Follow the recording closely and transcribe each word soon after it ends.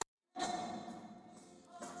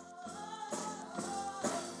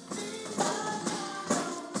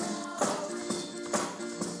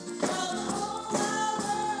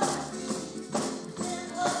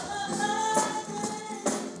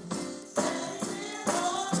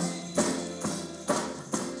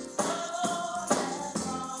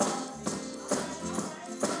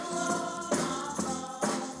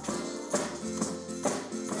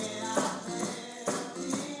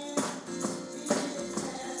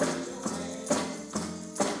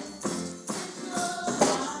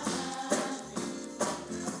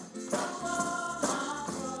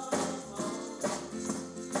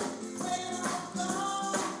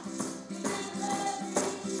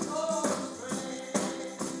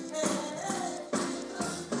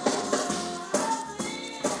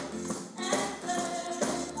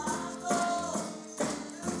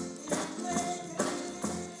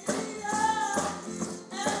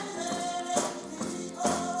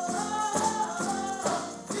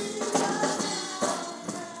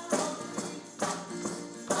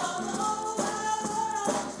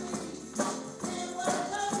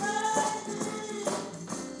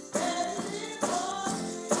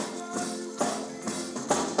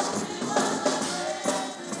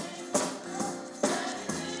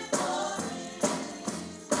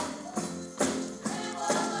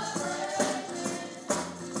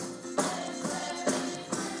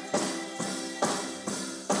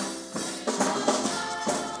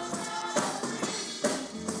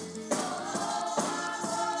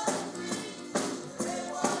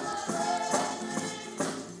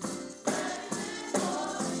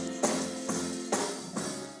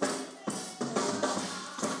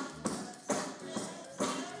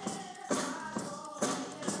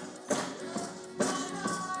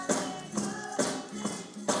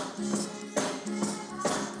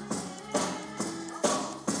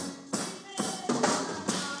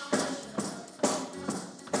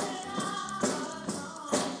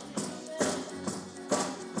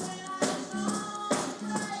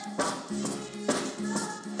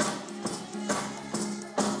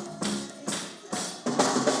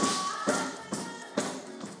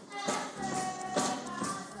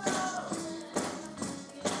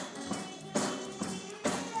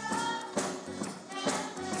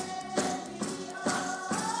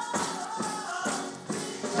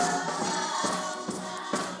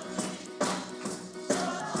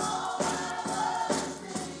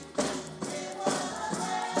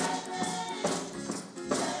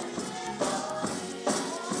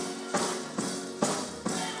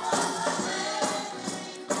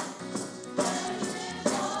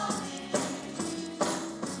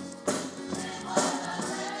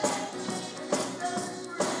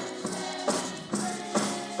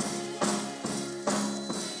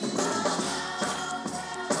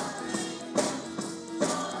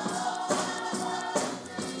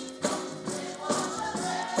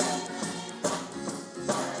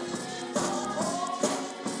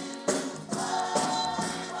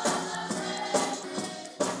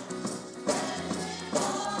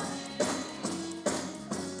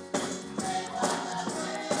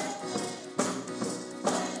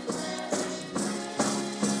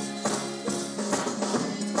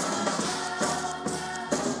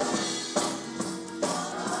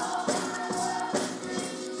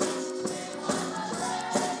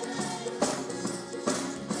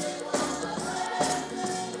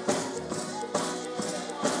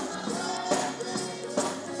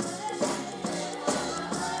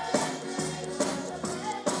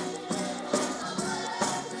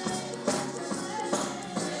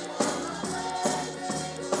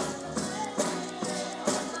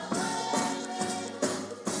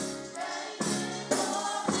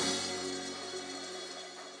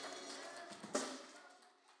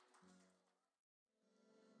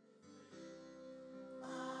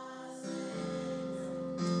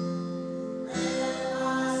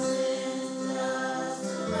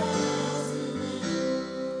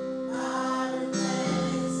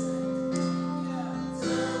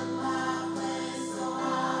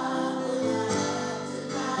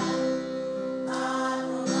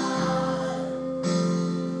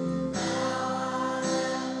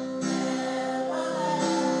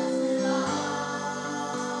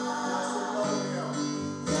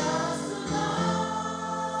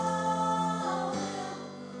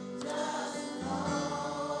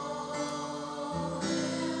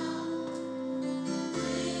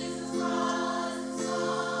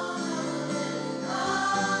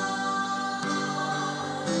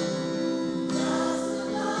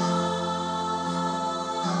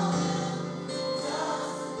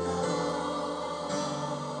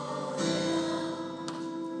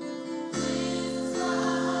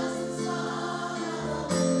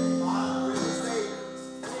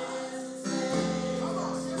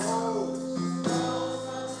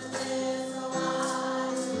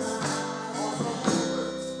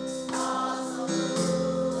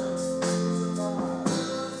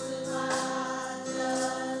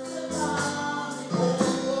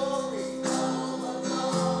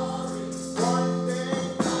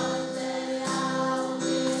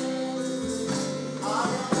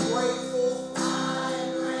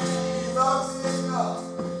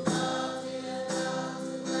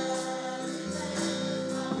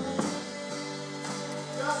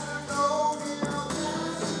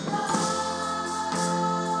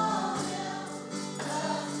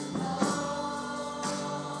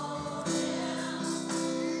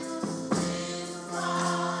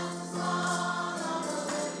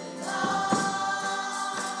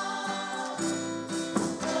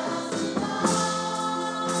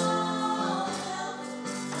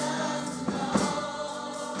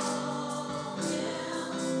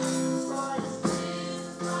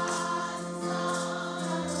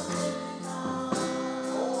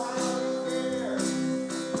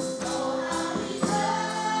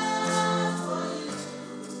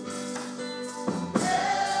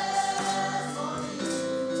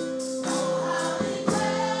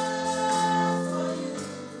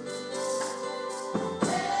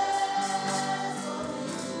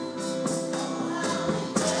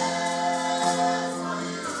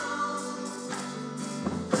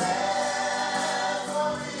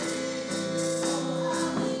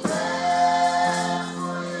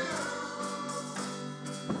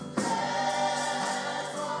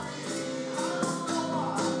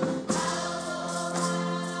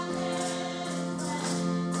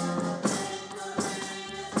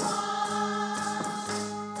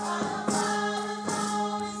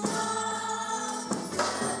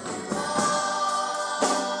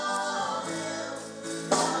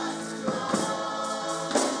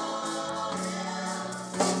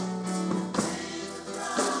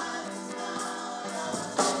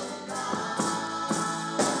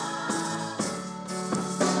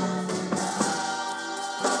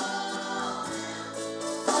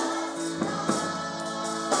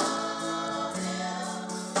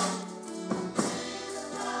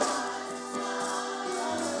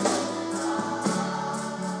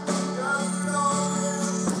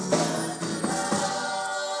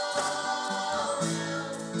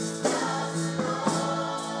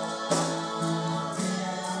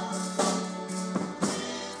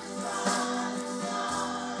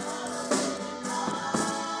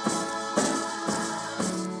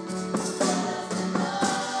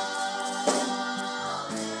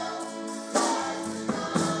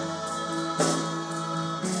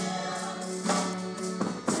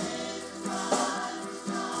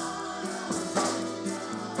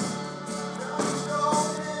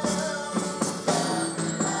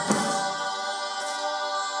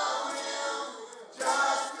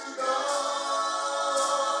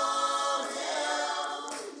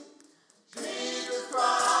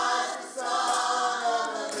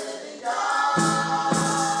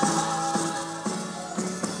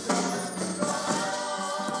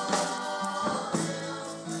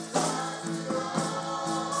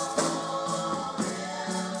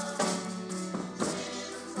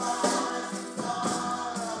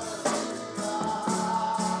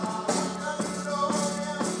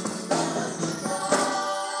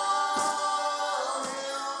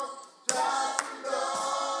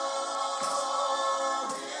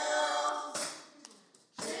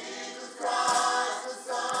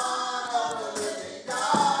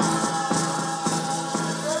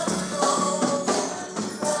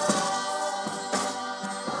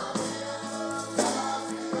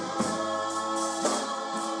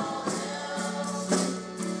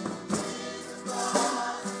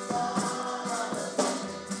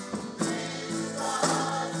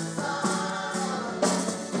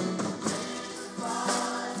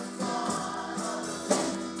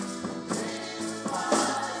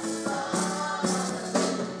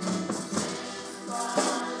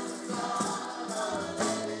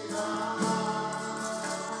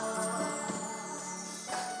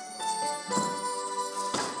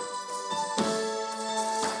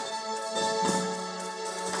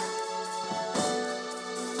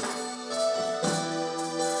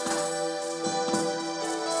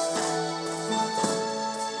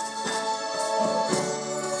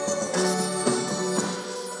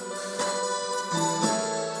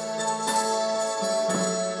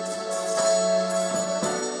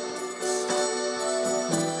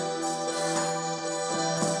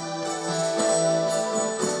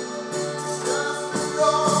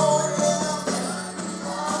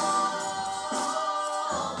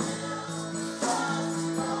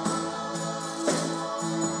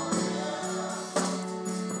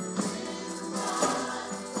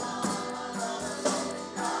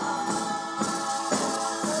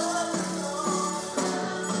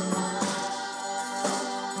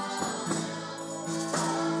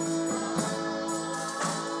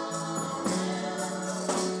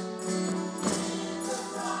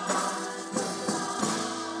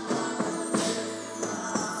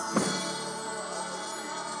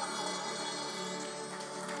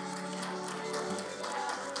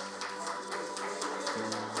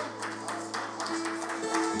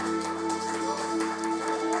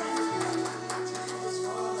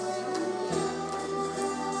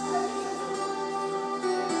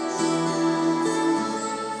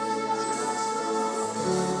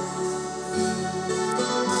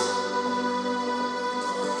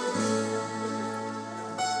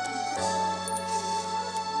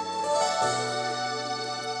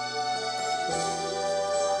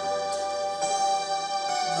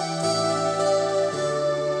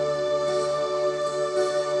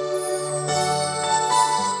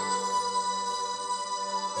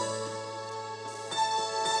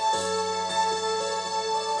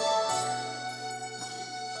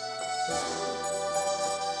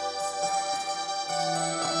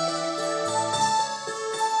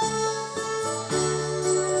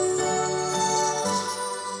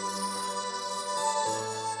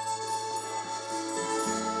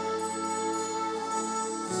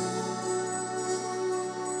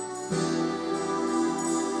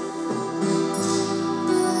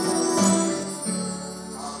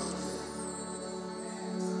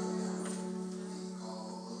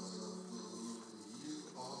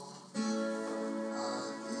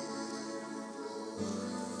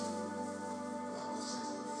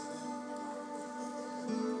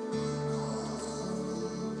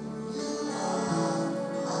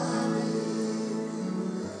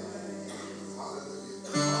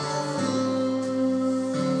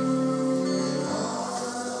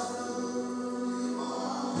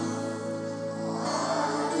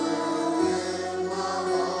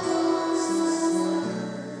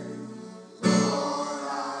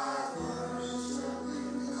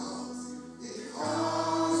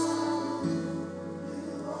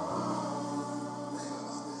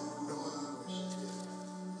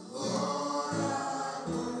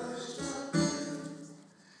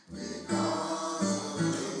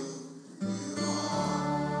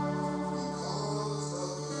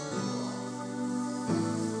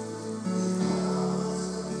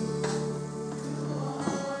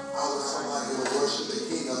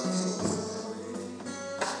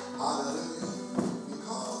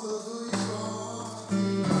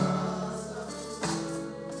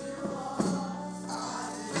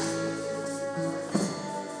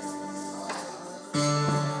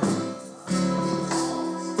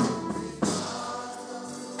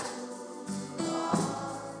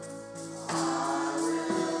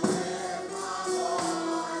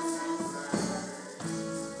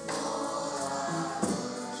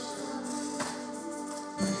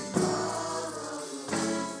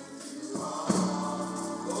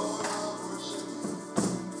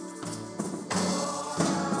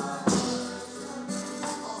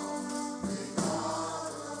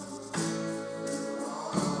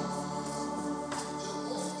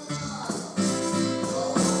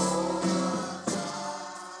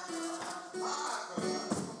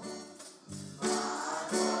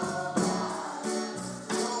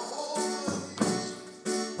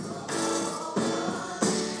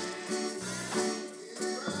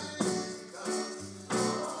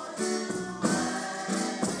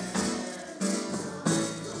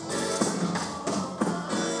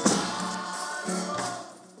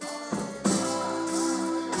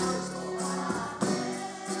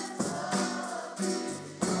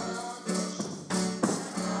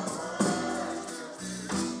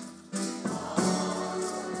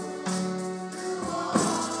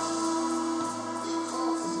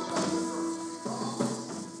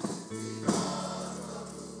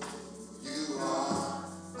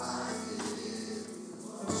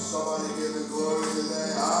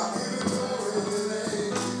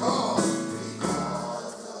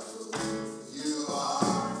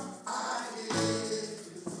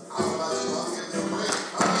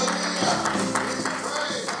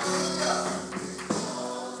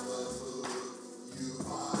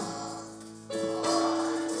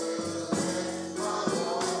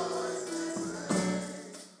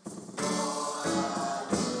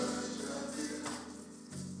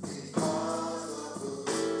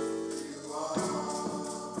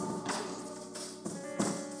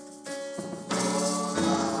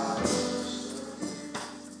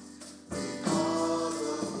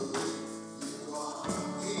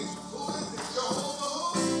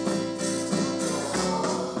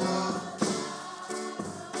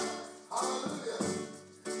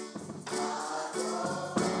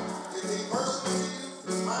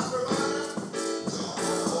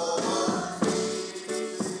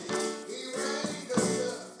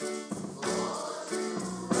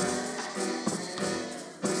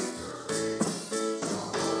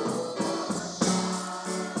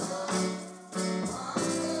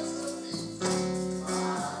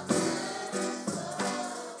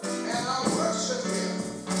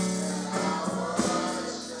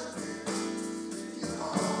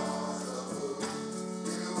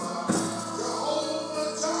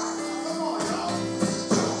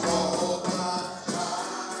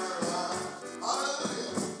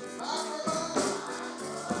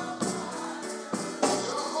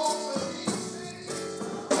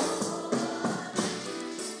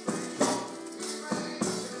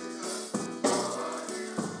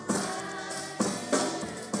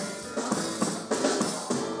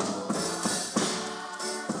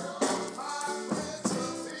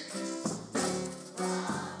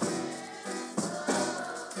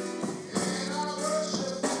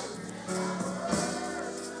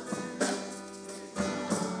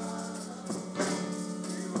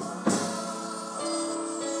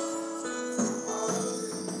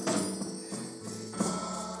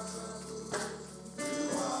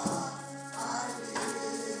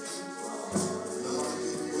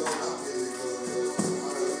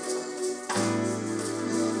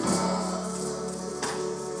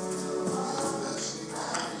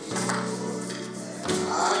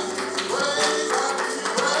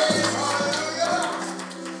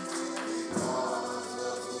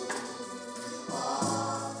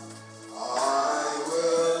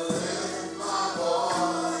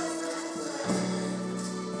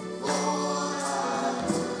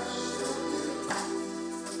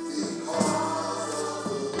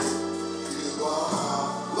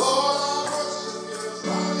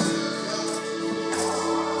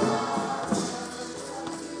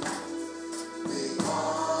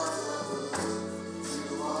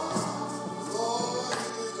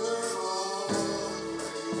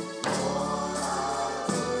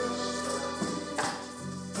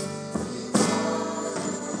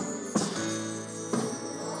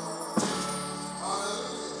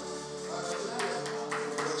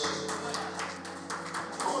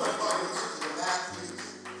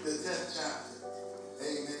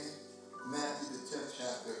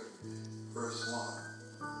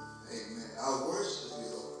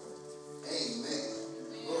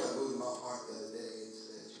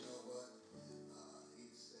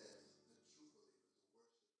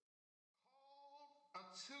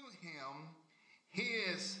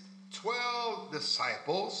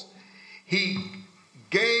disciples, he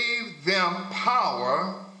gave them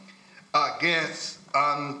power against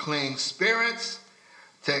unclean spirits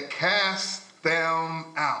to cast them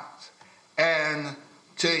out and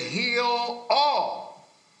to heal all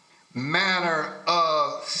manner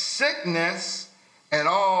of sickness and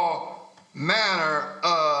all manner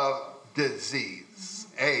of disease.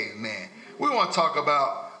 Amen. We want to talk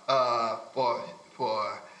about for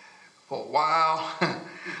a while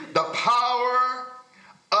the power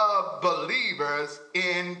of believers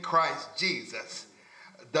in Christ Jesus.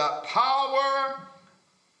 The power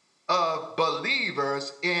of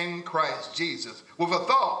believers in Christ Jesus. With a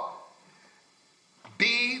thought,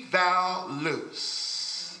 be thou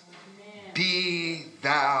loose. Amen. Be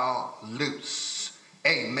thou loose.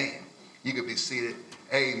 Amen. You could be seated.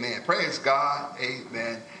 Amen. Praise God.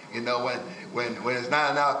 Amen. You know, when there's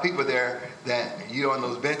not enough people there, that you on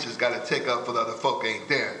those benches got to take up for the other folk ain't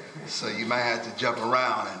there. So you might have to jump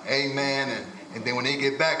around and amen. And then when they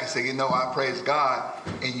get back and say, you know, I praise God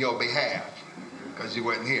in your behalf because you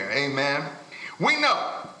weren't here. Amen. We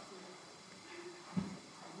know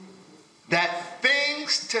that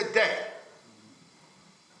things today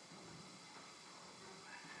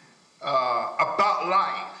about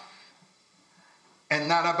life and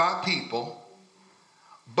not about people,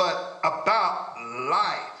 but about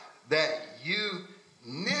life that you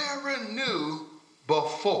never knew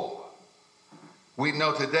before. We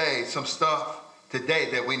know today some stuff today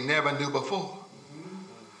that we never knew before.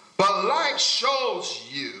 But life shows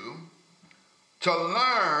you to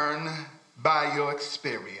learn by your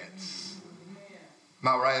experience. Am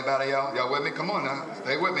I right about it, y'all? Y'all with me? Come on now.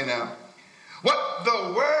 Stay with me now. What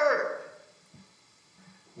the word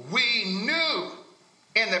we knew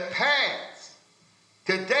in the past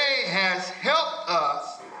today has helped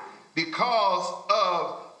us because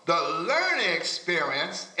of the learning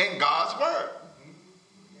experience in God's word.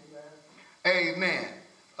 Amen.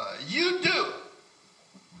 You do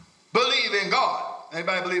believe in God.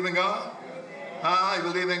 Anybody believe in God? You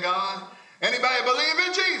believe in God? Anybody believe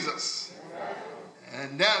in Jesus?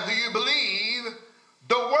 And now do you believe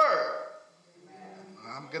the word?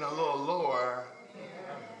 I'm getting a little lower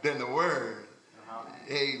than the word.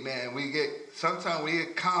 Amen. Sometimes we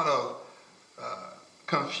get kind of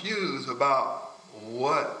confused about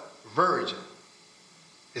what virgin.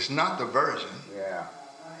 It's not the virgin. Yeah.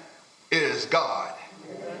 It is God.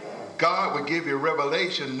 God will give you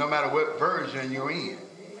revelation no matter what version you're in.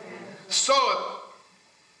 So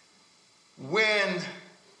when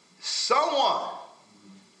someone,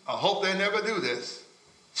 I hope they never do this,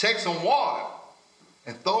 take some water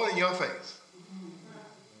and throw it in your face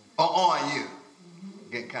or on you.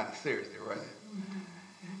 Getting kind of serious there, right?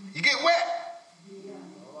 You get wet.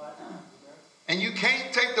 And you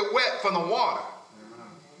can't take the wet from the water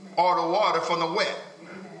or the water from the wet.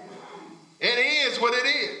 It is what it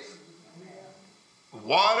is.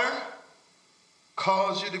 Water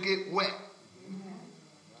causes you to get wet.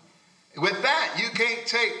 With that, you can't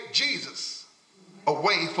take Jesus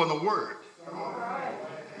away from the word.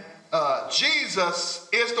 Jesus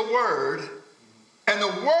is the word, and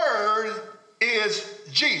the word is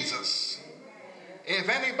Jesus. If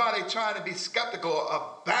anybody trying to be skeptical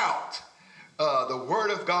about the word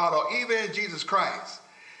of God or even Jesus Christ,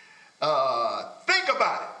 think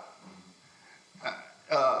about it.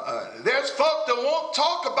 There's folk that won't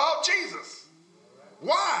talk about Jesus.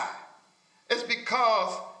 Why? It's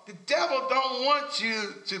because the devil don't want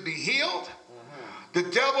you to be healed. The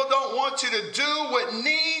devil don't want you to do what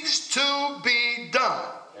needs to be done.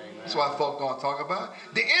 Amen. That's why folk don't talk about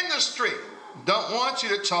it. The industry don't want you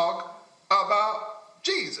to talk about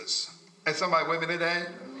Jesus. Is somebody with me today?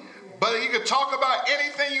 But you can talk about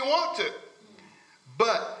anything you want to.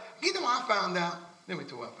 But you know what I found out? Let me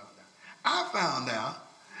tell you what I found out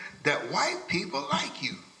that white people like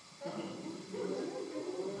you.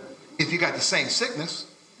 If you got the same sickness.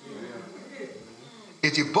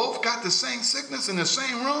 If you both got the same sickness in the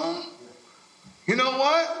same room, you know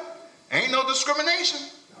what? Ain't no discrimination.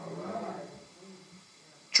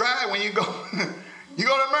 Try it when you go you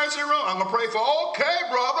go to the emergency room. I'm going to pray for, okay,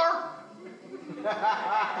 brother.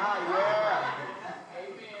 Yeah.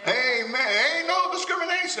 Amen. Ain't no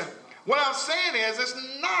discrimination. What I'm saying is it's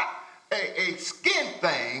not a skin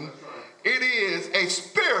thing. It is a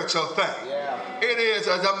spiritual thing. Yeah. It is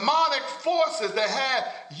a demonic forces that have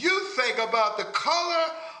you think about the color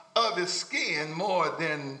of the skin more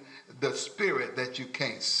than the spirit that you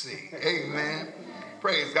can't see. Amen.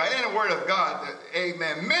 Praise God. In the word of God,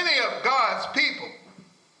 amen. Many of God's people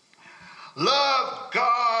love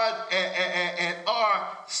God and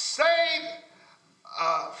are saved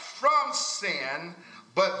from sin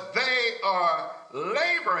but they are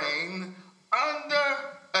laboring under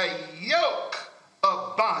a yoke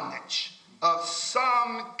of bondage of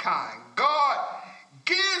some kind. God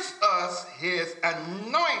gives us his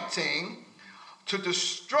anointing to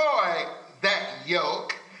destroy that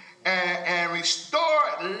yoke and restore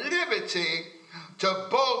liberty to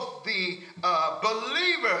both the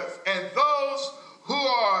believers and those who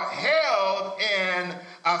are held in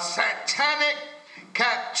a satanic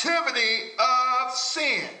captivity of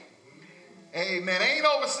sin. Amen. Ain't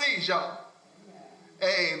overseas, y'all.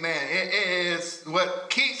 Amen. It is what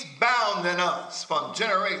keeps bounding us from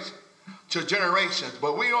generation to generations.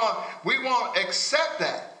 But we won't accept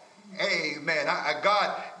that. Amen.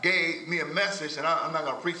 God gave me a message, and I'm not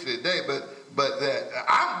going to preach it today, but that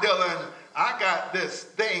I got this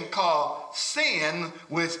thing called sin,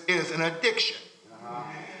 which is an addiction.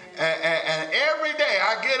 And every day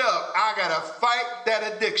I get up, I got to fight that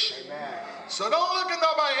addiction. Amen. So don't look at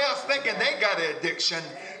nobody else thinking they got an addiction.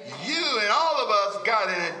 You and all of us got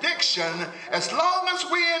an addiction. As long as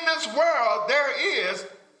we in this world, there is,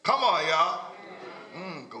 come on, y'all.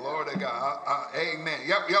 Glory to God. Amen.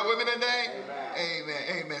 Y'all with me today? Amen.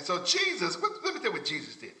 Amen. So Jesus, let me tell you what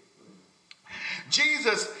Jesus did.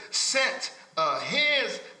 Jesus sent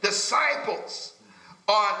his disciples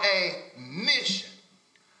on a mission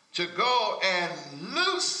to go and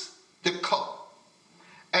loose the colt.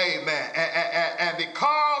 Amen. And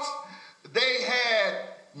because they had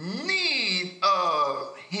need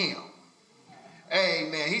of him.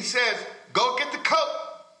 Amen. He says, go get the colt.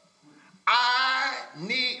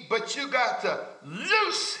 But you got to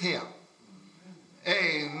loose him.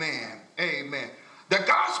 Amen. Amen. The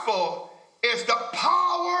gospel is the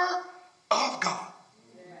power of God.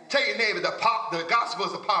 Tell your neighbor, the gospel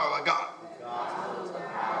is the power of God.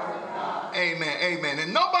 Amen. Amen.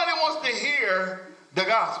 And nobody wants to hear the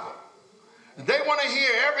gospel. They want to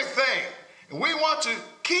hear everything. We want to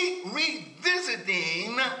keep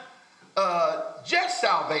revisiting just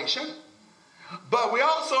salvation, but we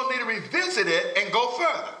also need to revisit it and go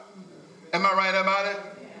further. Am I right about it?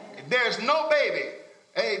 There's no baby.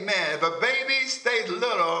 Amen. If a baby stays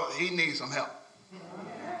little, he needs some help.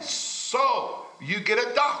 So you get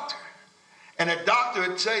a doctor, and a doctor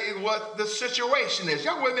will tell you what the situation is.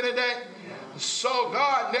 Y'all with me today? So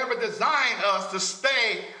God never designed us to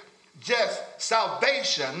stay just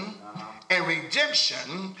salvation and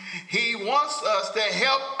redemption. He wants us to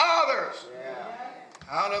help others.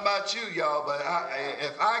 I don't know about you, y'all, but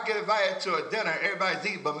if I get invited to a dinner, everybody's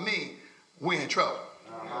eating but me, we're in trouble.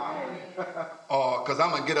 Or because I'm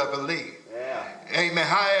going to get up and leave. Amen.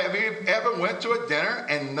 Have you ever went to a dinner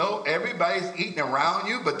and know everybody's eating around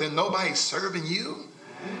you, but then nobody's serving you?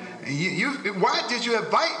 Why did you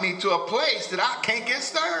invite me to a place that I can't get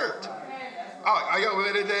served? Are y'all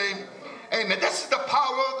with me today? Amen. This is the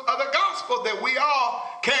power of the gospel, that we all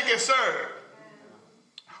can get served.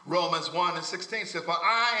 Romans 1:16 says, for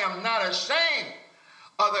I am not ashamed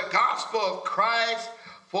of the gospel of Christ,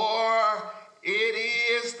 for it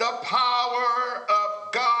is the power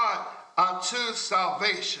of God unto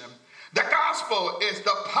salvation. The gospel is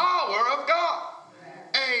the power of God.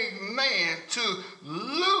 Amen. To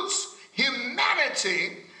loose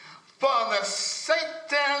humanity from the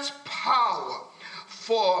Satan's power,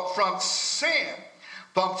 from sin,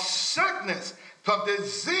 from sickness, from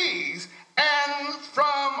disease, and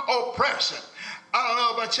from oppression. I don't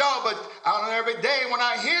know about y'all, but I don't know, every day when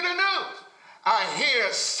I hear the news, I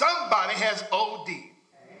hear somebody has OD'd.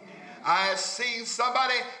 I have seen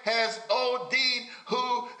somebody has OD'd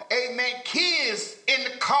who, amen, kids in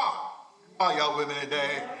the car. Are y'all with me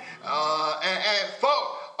today? And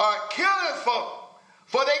folk are killing folk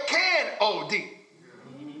for they can OD.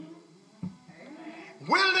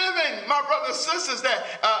 We're living, my brothers and sisters, that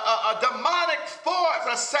a demonic force,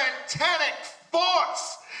 a satanic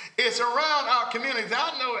force is around our communities.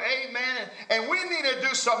 I know, amen, and we need to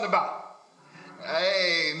do something about it.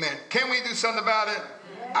 Amen. Can we do something about it?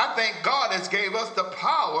 I think God has gave us the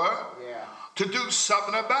power to do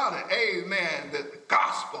something about it. Amen. The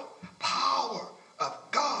gospel, power of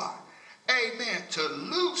God. Amen. To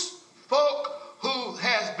loose folk who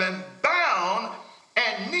has been bound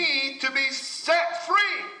and need to be set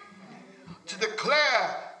free. To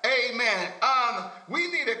declare, amen, we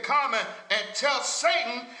need to come and tell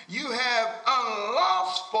Satan, you have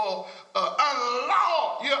unlawfully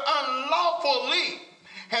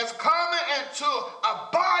has come into a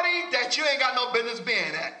body that you ain't got no business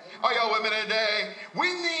being at. Are y'all with me today?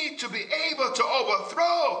 We need to be able to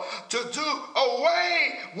overthrow, to do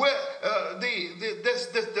away with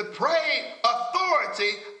the depraved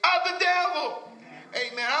authority of the devil.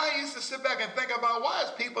 Amen. I used to sit back and think about, why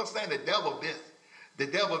is people saying the devil this, The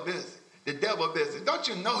devil busy. The devil busy. Don't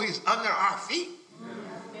you know he's under our feet?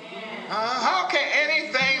 How can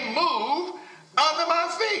anything move under my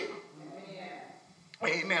feet?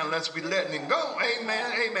 Amen. Unless we letting him go.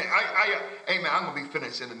 Amen. Amen. Amen. I'm going to be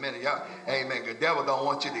finished in a minute, y'all. Amen. The devil don't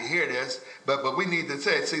want you to hear this, but we need to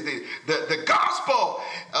say, see, the gospel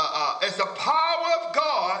is the power of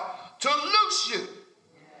God to loose you.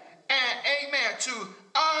 And, amen, to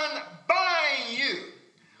unbind you.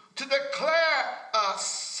 To declare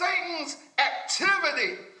Satan's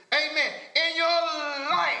activity, amen, in your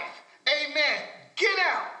life. Amen. Get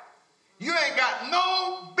out. You ain't got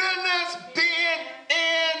no business being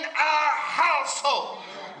in our household.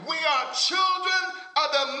 We are children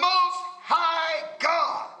of the Most High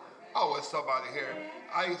God. Oh, it's somebody here.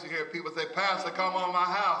 I used to hear people say, Pastor, come on my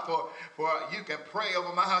house, for you can pray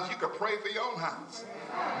over my house. You can pray for your own house.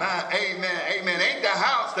 Man, amen, amen. Ain't the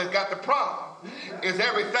house that got the problem. It's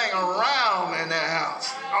everything around in that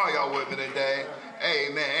house. Oh, y'all with me today?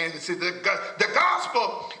 Amen. And see, the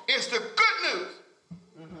gospel is the good news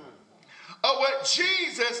of what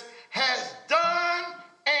Jesus has done,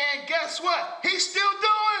 and guess what? He's still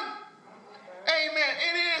doing. Amen.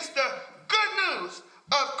 It is the good news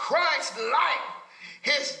of Christ's life,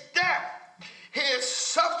 his death, his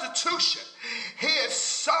substitution, his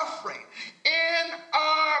suffering in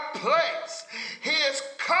our place, his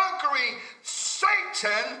conquering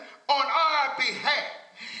Satan on our behalf.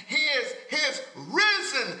 He is his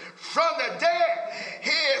risen from the dead. He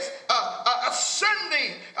is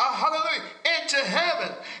ascending, hallelujah, into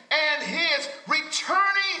heaven. And he is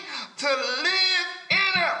returning to live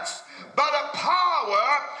in us by the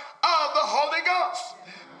power of the Holy Ghost.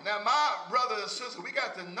 Now, my brothers and sisters, we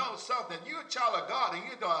got to know something. You're a child of God and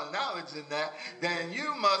you don't acknowledge in that, then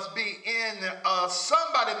you must be in,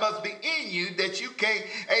 somebody must be in you that you can't,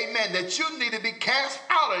 amen, that you need to be cast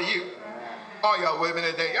out of you. Oh, y'all with me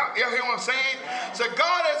today? Y'all hear what I'm saying? So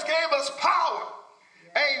God has gave us power.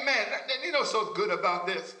 Amen. You know what's so good about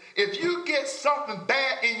this? If you get something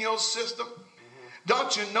bad in your system,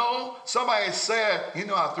 don't you know somebody said, you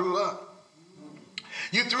know, I threw up.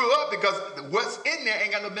 You threw up because what's in there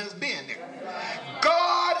ain't got no business being there.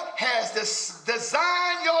 God has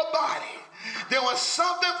designed your body that when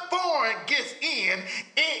something foreign gets in,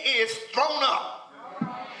 it is thrown up.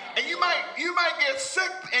 And you might get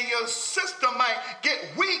sick and your system might get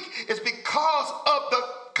weak. It's because of the,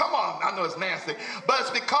 come on, I know it's nasty, but it's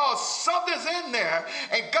because something's in there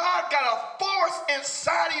and God got a force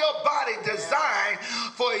inside of your body designed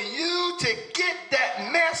for you to get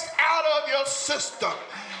that mess out of your system.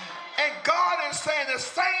 And God is saying the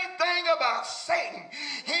same thing about Satan.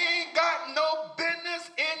 He ain't got no business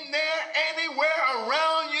in there anywhere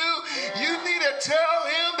around you. You need to tell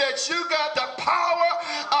him that you got the power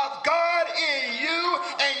of God in you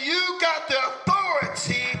and you got the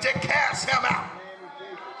authority to cast him out.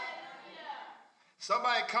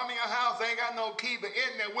 Somebody come in your house, ain't got no key, but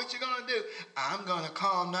in there, what you going to do? I'm going to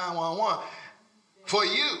call 911 for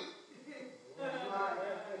you.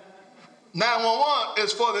 911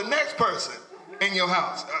 is for the next person in your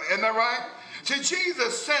house. Isn't that right? So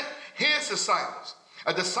Jesus sent his disciples.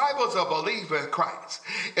 A disciple is a believer in Christ.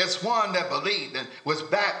 It's one that believed and was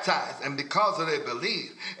baptized. And because of their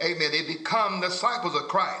belief, amen, they become disciples of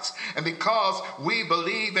Christ. And because we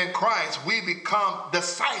believe in Christ, we become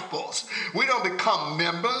disciples. We don't become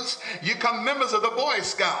members. You become members of the Boy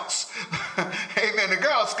Scouts. Amen, the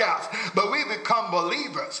Girl Scouts. But we become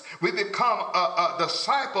believers. We become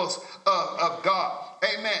disciples of God.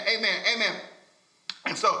 Amen, amen, amen.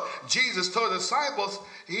 And so Jesus told the disciples,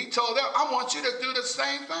 he told them, I want you to do the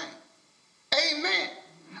same thing. Amen.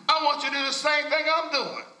 I want you to do the same thing I'm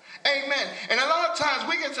doing. Amen. And a lot of times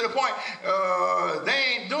we get to the point,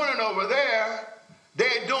 they ain't doing it over there.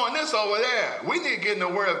 They're doing this over there. We need to get in the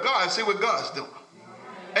Word of God and see what God's doing.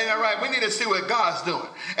 Ain't that right? We need to see what God's doing.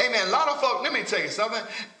 Amen. A lot of folks, let me tell you something.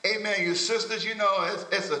 Amen. You sisters, you know,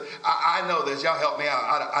 I know this. Y'all help me out.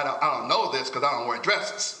 I don't know this because I don't wear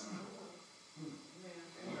dresses.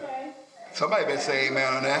 Somebody better say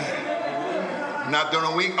amen on that. Not during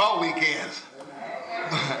the week, all weekends.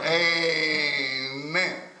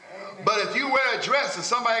 Amen. But if you wear a dress and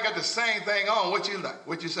somebody got the same thing on, what you like?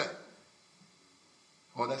 What you say?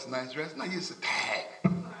 Oh, that's a nice dress. No, you say,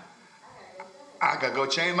 dang, I got to go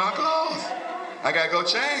change my clothes. I got to go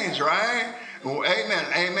change, right? Well, amen,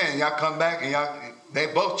 amen. Y'all come back and they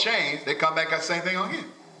both change. They come back, got the same thing on again.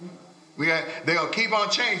 They're going to keep on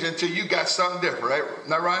changing until you got something different, right? Isn't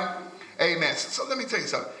that right? Amen. So let me tell you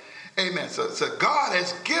something. Amen. So God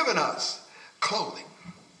has given us clothing.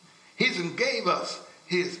 He's gave us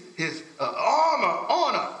his armor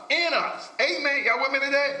on us, in us. Amen. Y'all with me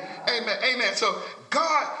today? Amen. Amen. So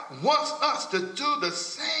God wants us to do the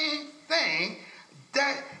same thing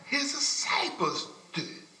that his disciples did.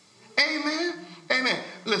 Amen? Amen.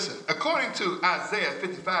 Listen, according to Isaiah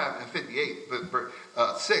 55 and 58, verse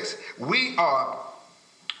 6, we are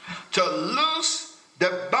to loose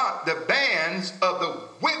the bands of the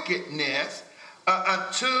wickedness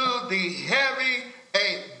unto the heavy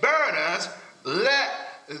burdens. Let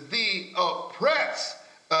the oppressed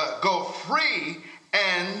go free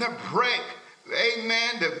and break,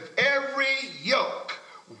 amen, every yoke.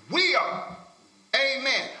 We are,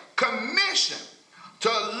 amen, commissioned to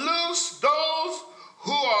loose those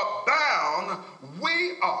who are bound.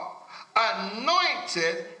 We are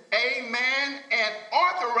anointed, amen, and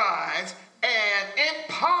authorized and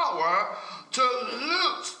empowered to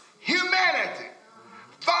loose humanity,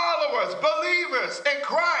 followers, believers in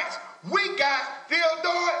Christ. We got the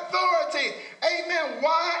authority. Amen.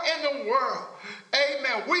 Why in the world?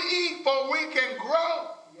 Amen. We eat for we can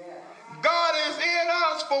grow. God is in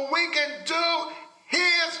us for we can do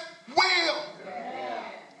his will.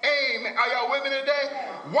 Amen. Are y'all with me today?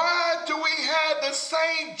 Why do we have the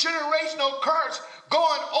same generational curse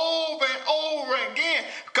going over and over again?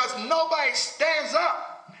 Because nobody stands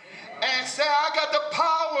up and say, I got the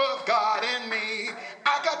power of God in me.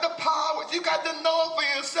 I got the power. You got to know it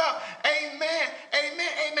for yourself. Amen.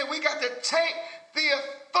 Amen. Amen. We got to take the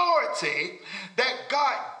authority that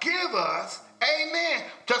God give us, amen,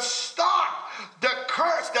 to stop the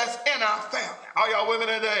curse that's in our family. Are y'all with me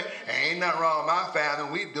today? Ain't nothing wrong with my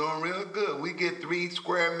family. We doing real good. We get 3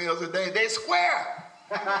 square meals a day. They square.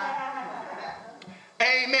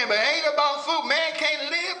 Amen. But it ain't about food. Man can't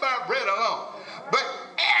live by bread alone, but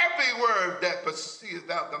every word that proceeds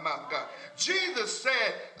out the mouth of God. Jesus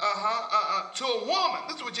said to a woman,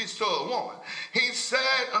 this is what Jesus told a woman. He said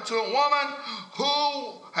unto a woman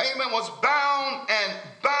who, amen, was bound,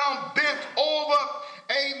 bent over,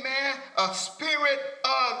 amen, a spirit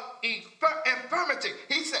of infirmity.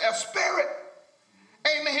 He said a spirit,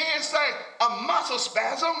 amen. He didn't say a muscle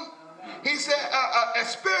spasm. He said a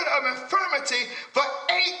spirit of infirmity for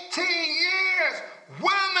 18 years.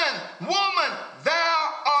 Woman, thou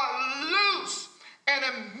art loose. And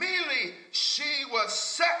immediately she was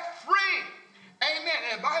set free. Amen.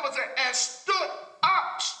 And the Bible said, and stood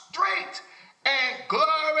up straight and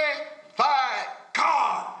glorified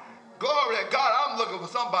God. Glory to God. I'm looking for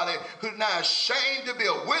somebody who's not ashamed to be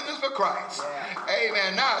a witness for Christ.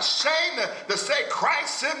 Amen. Not ashamed to say,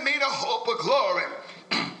 Christ sent me the hope of glory.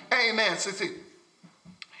 Amen. See,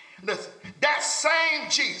 listen, that same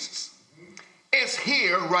Jesus is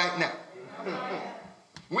here right now.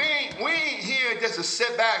 We ain't here just to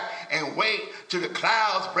sit back and wait till the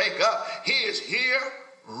clouds break up. He is here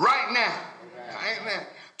right now. Amen.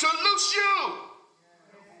 To loose you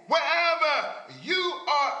wherever you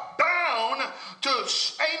are bound, to,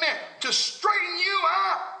 amen, to straighten you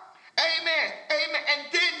out. Amen. Amen. And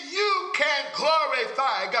then you can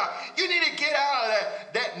glorify God. You need to get out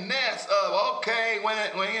of that mess of, okay, when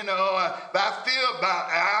you know, I feel about,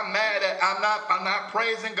 I'm mad at, I'm not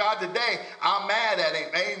praising God today. I'm mad at him.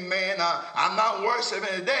 Amen. I'm not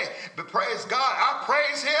worshiping today. But praise God. I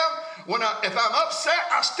praise him if I'm upset,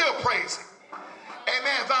 I still praise him.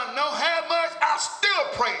 Amen. If I don't have much, I still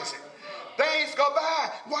praise him. Things go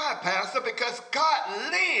by. Why, Pastor? Because God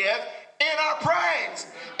lives in our praise.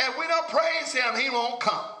 And we don't praise him, he won't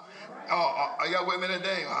come. Oh, are y'all with me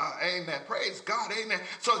today? Amen. Praise God. Amen.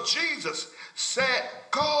 So Jesus said,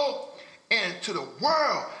 go into the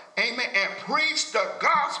world, amen, and preach the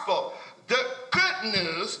gospel, the good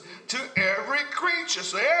news to every creature.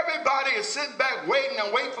 So everybody is sitting back waiting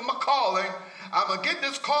for my calling. I'm going to get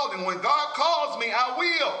this calling. When God calls me, I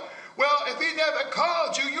will. Well, if he never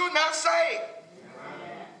called you, you're not saved.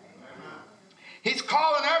 He's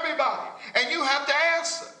calling everybody, and you have to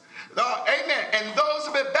answer. Amen. And those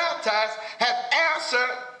who have been baptized have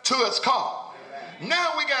answered to his call.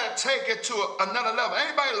 Now we got to take it to another level.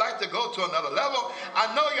 Anybody like to go to another level? I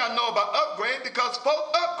know y'all know about upgrade because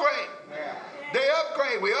folks upgrade. They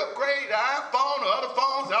upgrade. We upgrade the iPhone or other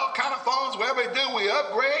phones, all kind of phones, whatever we do, we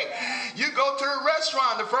upgrade. You go to a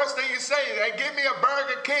restaurant, the first thing you say, they give me a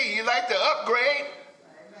Burger King. You like to upgrade?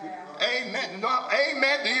 Amen.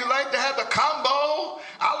 Amen. Do you like to have the combo?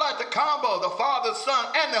 I like the combo, the Father, Son,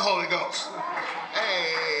 and the Holy Ghost.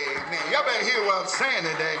 Amen. Y'all better hear what I'm saying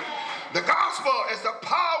today. The gospel is the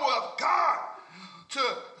power of God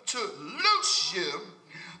to loose you,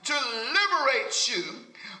 to liberate you,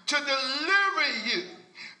 to deliver you,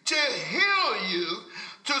 to heal you,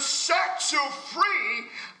 to set you free,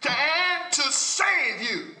 and to save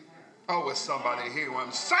you. Oh, is somebody hear what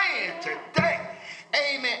I'm saying today?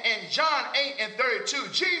 Amen. In John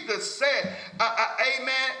 8:32, Jesus said,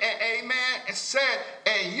 amen and amen, and said,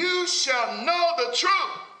 and you shall know the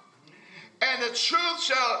truth, and the truth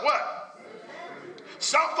shall what?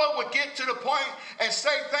 Some folk would get to the point and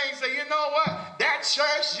say things that, you know what, that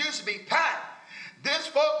church used to be packed. This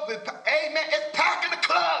folk, amen, it's packed in the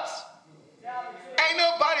clubs. Ain't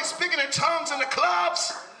nobody speaking in tongues in the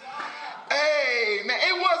clubs. Amen.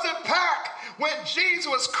 It wasn't packed when Jesus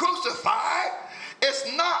was crucified. It's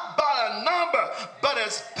not about a number, but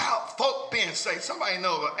it's about folk being saved. Somebody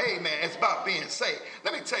know, amen, it's about being saved.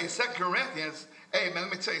 Let me tell you, 2 Corinthians, amen,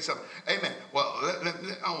 let me tell you something. Amen. Well, I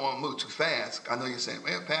don't want to move too fast. I know you're saying,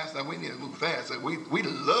 well, Pastor, we need to move fast. We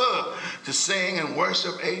love to sing and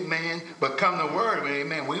worship, amen, but come to word,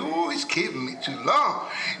 amen, we always keep me too long.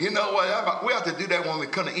 You know what? We have to do that when we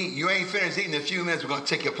come to eat. You ain't finished eating in a few minutes, we're going to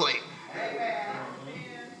take your plate. Amen.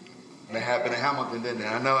 That happened in Hamilton, didn't it?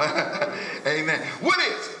 I know. Amen. What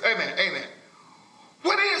is, amen, amen.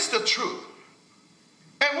 What is the truth?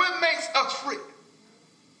 And what makes us free?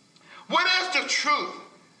 What is the truth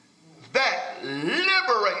that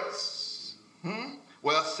liberates?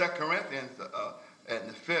 Well, 2 Corinthians in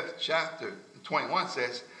the 5th chapter, 21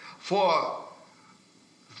 says, For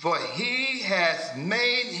he has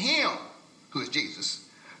made him, who is Jesus,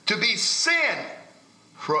 to be sin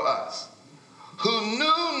for us. Who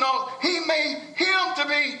knew no, he made him to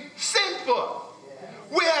be sinful.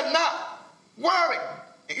 We are not worried.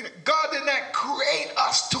 God did not create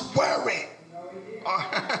us to worry.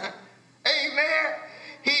 Amen.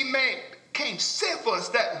 He became sin for us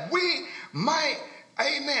that we might,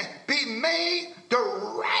 amen, be made the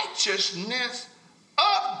righteousness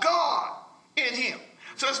of God in him.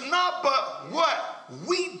 So it's not but what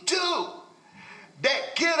we do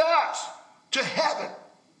that get us to heaven.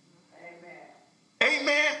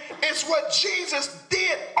 Amen. It's what Jesus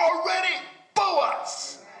did already for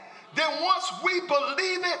us. Then once we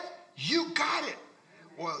believe it, you got it.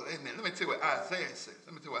 Well, amen. Let me tell you what Isaiah says.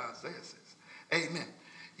 Amen.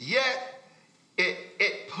 Yet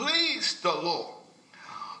it pleased the Lord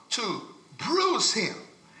to bruise him.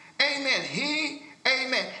 Amen. He,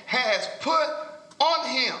 amen, has put on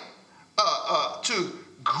him to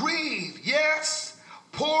grieve. Yes.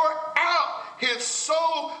 Pour out his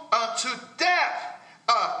soul unto death.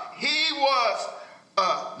 He was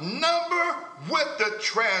numbered with the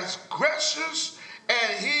transgressors,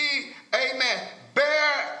 and he, amen,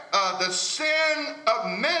 bare the sin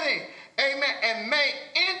of many, amen, and made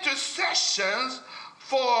intercessions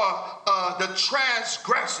for the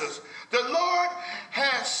transgressors. The Lord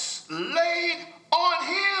has laid on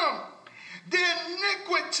him the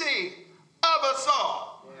iniquity of us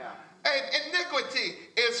all. Yeah. And iniquity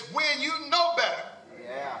is when you know better.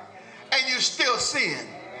 Yeah. And you still sin.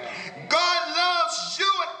 Yeah. God loves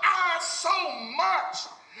you and I so much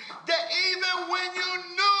that even when you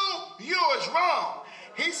knew you was wrong,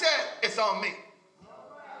 he said, it's on me.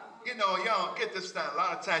 You know, you don't get this thing. A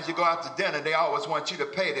lot of times you go out to dinner, they always want you to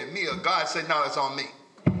pay their meal. God said, no, it's on me.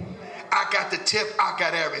 I got the tip, I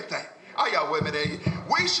got everything. Are y'all with me there?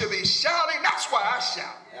 We should be shouting. That's why I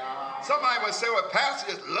shout. Somebody would say, well,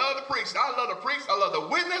 Pastor just love to preach. I love to preach. I love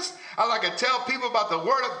to witness. I like to tell people about the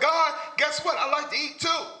word of God. Guess what? I like to eat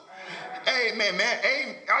too. Amen, man.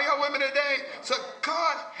 Amen. Are y'all with me today? So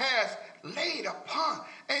God has laid upon.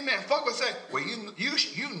 Amen. Folk would say, well,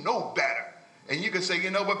 you know better. And you can say, you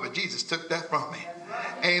know what? But Jesus took that from me.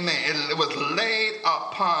 Amen. It was laid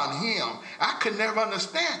upon him. I could never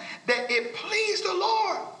understand that it pleased the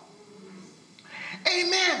Lord.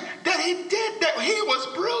 Amen. That he did that. He was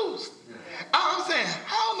bruised. I'm saying,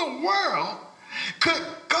 how in the world could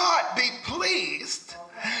God be pleased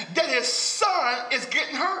that his son is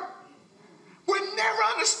getting hurt? We never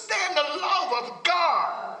understand the love of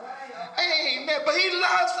God. Amen. But he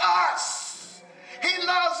loves us. He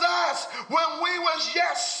loves us. When we was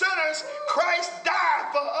yet sinners, Christ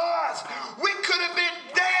died for us. We could have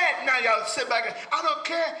been dead. Now y'all sit back and I don't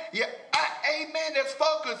care. Yeah, amen. There's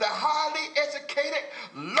folks that are highly educated,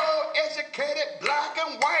 low educated, black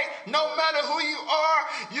and white. No matter who you are,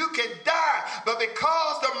 you can die. But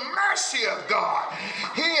because the mercy of God,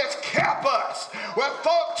 he has kept us. When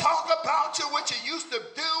folk talk about you, what you used to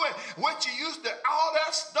do and what you used to, all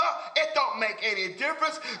that stuff, it don't make any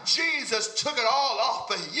difference. Jesus took it all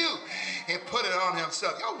off of you and put it on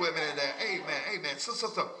himself. Y'all with me in there? Amen. Amen. So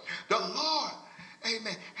the Lord,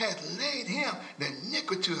 amen, has laid him the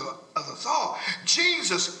iniquity of us all.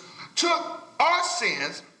 Jesus took our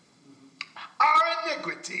sins, our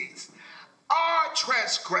iniquities, our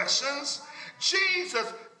transgressions.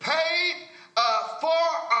 Jesus paid for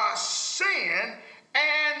our sin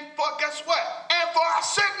and for, guess what? And for our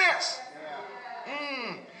sickness.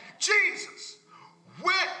 Jesus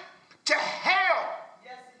went to hell.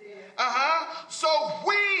 So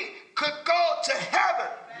we could go to heaven.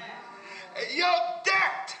 Your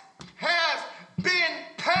debt has been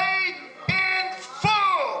paid in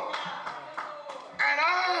full. And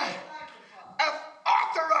I am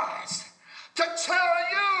authorized to tell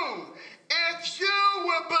you, if you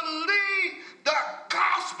will believe the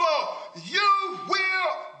gospel, you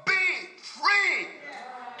will be free.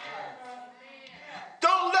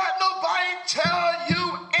 Don't let nobody tell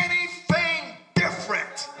you anything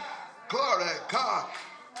different. Glory to God.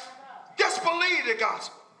 Just believe the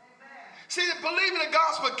gospel. See, believing the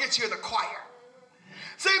gospel gets you in the choir.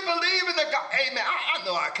 See, believe in the God. Amen. I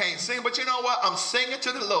know I can't sing, but you know what? I'm singing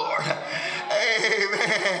to the Lord.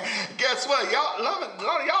 Amen. Guess what? Y'all, a lot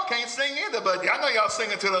of y'all can't sing either, but I know y'all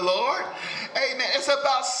singing to the Lord. Amen. It's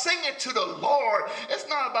about singing to the Lord. It's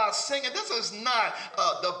not about singing. This is not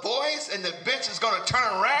The Voice and the bench is going to turn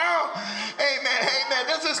around. Amen. Amen.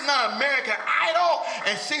 This is not American Idol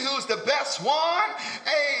and see who's the best one.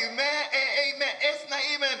 Amen. Amen. It's not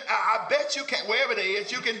even, I bet you can, wherever it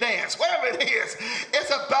is, you can dance. Wherever it is.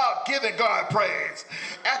 It's about giving God praise.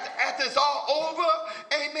 After it's all over,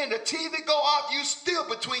 amen, the TV go off, you still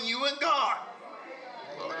between you and God.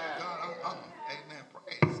 Glory to God. Amen.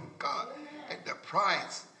 Praise God. And the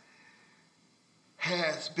price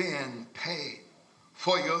has been paid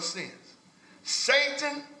for your sins.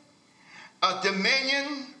 Satan, a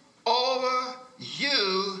dominion over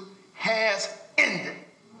you has ended.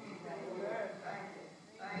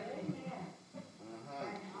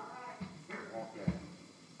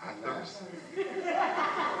 I thirst.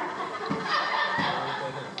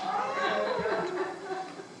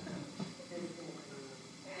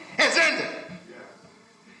 It's ended.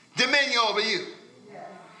 Dominion over you.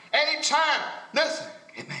 Anytime, listen,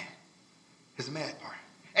 amen. It's a mad part.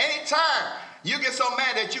 Anytime you get so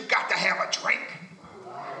mad that you got to have a drink.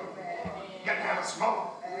 You got to have a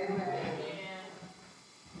smoke.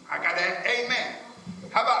 I got to have, amen.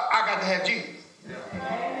 How about I got to have Jesus?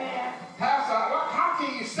 Pastor, how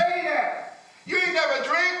can you say that? You ain't never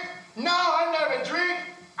drink? No, I never drink.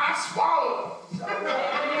 I swallow.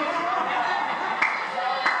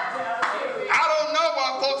 I don't know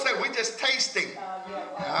why folks say we just tasting.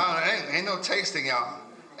 Ain't no tasting, y'all.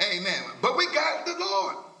 Amen. But we got the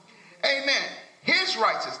Lord. Amen. His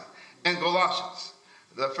righteousness. In Colossians,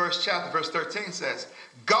 the first chapter, verse 13 says,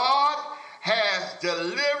 God has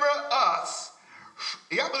delivered us.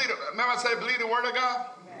 Y'all believe it? Remember I said believe the word of God?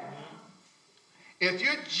 If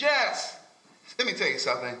you just, let me tell you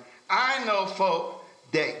something. I know folk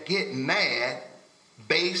that get mad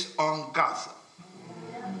based on gossip.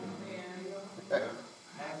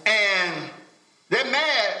 And they're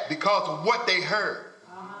mad because of what they heard.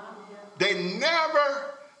 They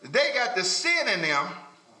got the sin in them,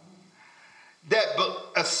 that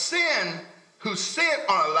a sin who sin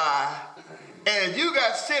on a lie, and if you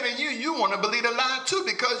got sin in you, you want to believe a lie too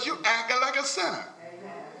because you acting like a sinner.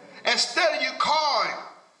 Instead of you calling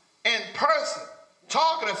in person,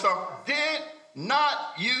 talking to someone, did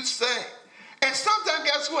not you say? And sometimes,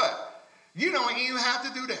 guess what? You don't even have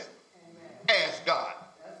to do that. Ask God.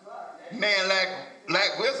 Man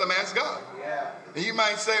lack wisdom, ask God. And you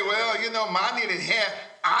might say, well, you know, I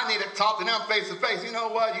need to talk to them face to face. You know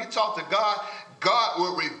what? You talk to God, God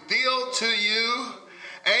will reveal to you,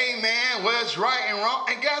 amen, what's right and wrong.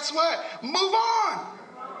 And guess what? Move on.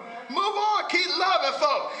 Move on. Keep loving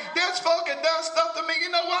folk. There's folk that done stuff to me. You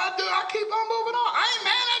know what I do? I keep on moving on. I ain't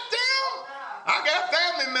mad at them. I got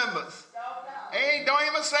family members. Don't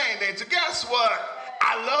even say anything. So guess what?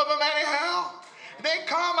 I love them anyhow. They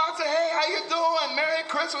come out and say, hey, how you doing? Merry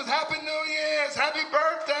Christmas. Happy New Year's. Happy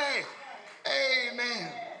birthday. Amen.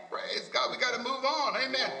 Praise God. We got to move on.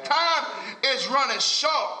 Amen. Time is running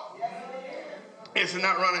short. It's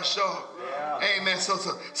not running short. Amen. So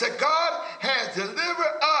God has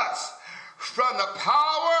delivered us from the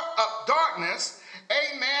power of darkness,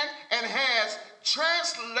 amen, and has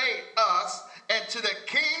translated us into the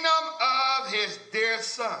kingdom of his dear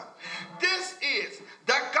son. This is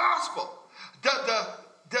the gospel that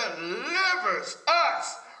delivers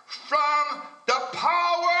us from the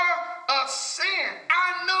power of sin.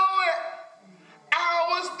 I know it. I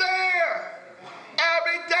was there.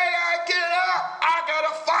 Every day I get up, I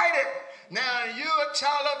gotta fight it. Now, you're a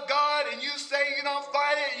child of God and you say you don't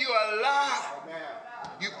fight it, you a lie.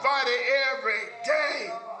 You fight it every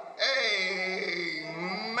day.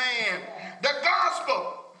 Amen. The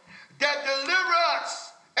gospel that delivers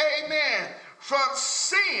us, amen, from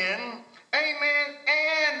sin, amen,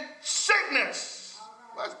 and sickness.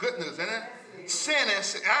 Well, that's good news, isn't it? Sin and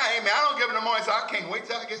sin. Amen. I don't give it a morning, so I can't wait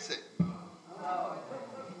till I get sick.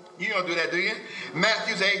 You don't do that, do you?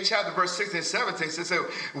 Matthew's 8th chapter, verse 16 and 17 says, so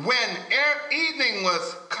when evening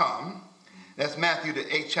was come, that's Matthew the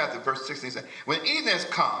 8th chapter, verse 16. When evening has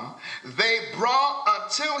come, they brought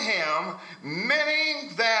unto him many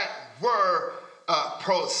that were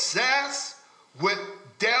possessed with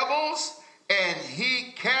devils, and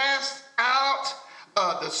he cast out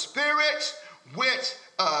the spirits with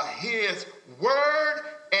his word,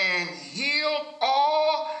 and healed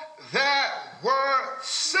all that were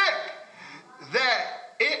sick, that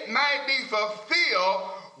it might be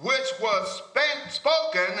fulfilled which was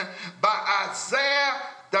spoken by Isaiah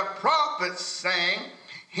the prophet, saying,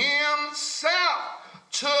 himself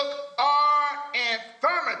took our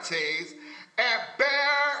infirmities and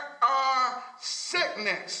bare our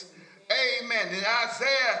sickness. Amen. In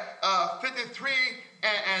Isaiah 53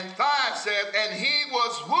 and 5 says, and he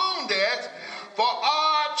was wounded for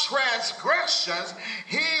our transgressions,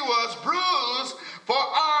 he was bruised for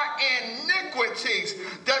our iniquities.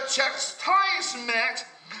 The chastisement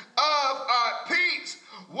of our peace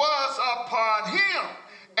was upon him,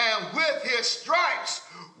 and with his stripes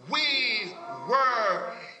we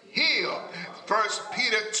were healed. 1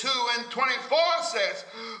 Peter 2 and 24 says,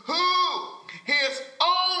 who his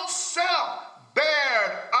own self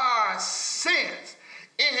bared our sins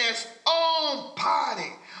in his own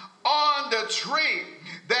body on the tree,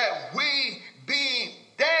 that we, being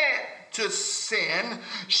dead to sin,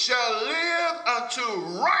 shall live unto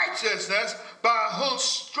righteousness, by whose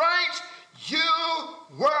stripes you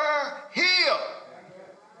were healed.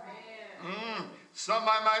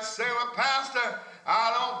 Somebody might say, well, Pastor,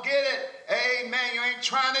 I don't get it. Amen. You ain't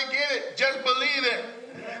trying to get it. Just believe it.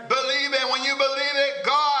 Believe it. When you believe it,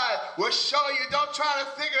 God will show you. Don't try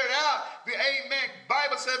to figure it out. Amen.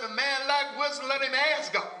 Bible says, if a man lack wisdom, let him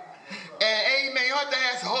ask God. And amen, you don't have to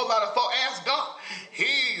ask a whole lot of folks. Ask God.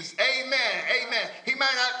 He's, amen. He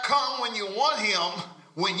might not come when you want him,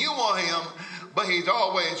 but he's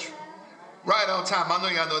always right on time. I know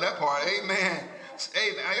y'all know that part. Amen.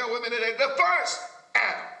 Amen. Are y'all with me today? The first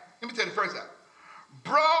Adam, let me tell you the first Adam,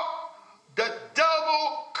 brought the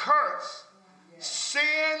double curse,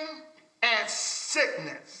 sin and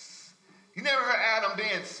sickness. You never heard Adam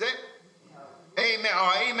being sick? Amen.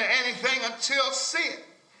 Or amen, anything until sin.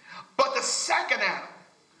 But the second Adam,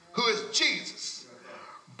 who is Jesus,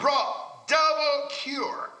 brought double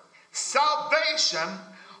cure, salvation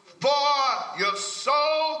for your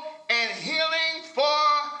soul and healing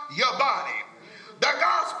for your body. The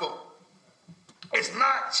gospel is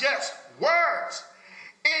not just words.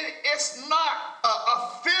 It's not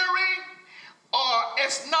a theory, or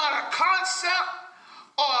it's not a concept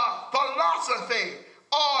or philosophy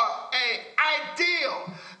or an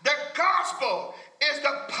ideal. The gospel is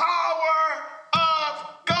the power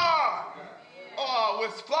of God. Oh,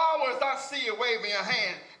 with flowers, I see you waving your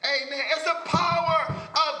hand. Amen. It's the power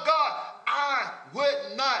of God. I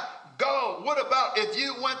would not go. What about if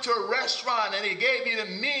you went to a restaurant and he gave you the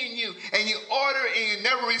menu and you ordered and you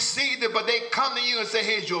never received it, but they come to you and say,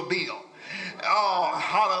 here's your bill. Oh,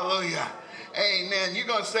 hallelujah. Amen. You're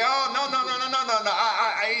going to say, oh, no.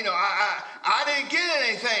 I didn't get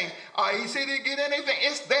anything. He said he didn't get anything.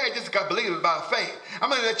 It's there. You just got to believe it by faith. I'm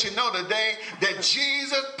going to let you know today that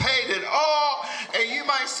Jesus paid it all. And you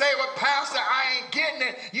might say, well, Pastor, I ain't getting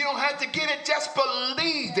it. You don't have to get it. Just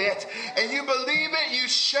believe it. And you believe it, you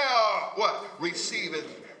shall, what? Receive it.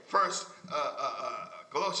 First,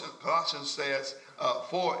 Colossians says,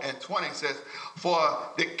 4:20 says, for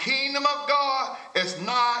the kingdom of God is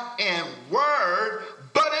not in word,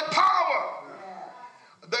 but in power.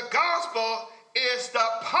 The gospel is the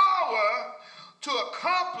power to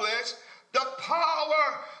accomplish, the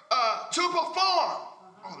power to perform.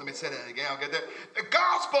 Oh, let me say that again. I'll get that. The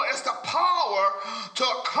gospel is the power to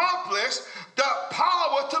accomplish, the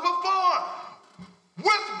power to perform.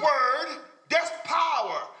 With word, there's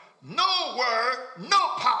power. No word, no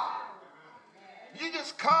power. You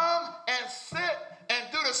just come and sit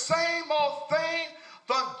and do the same old thing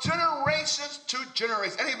from generations to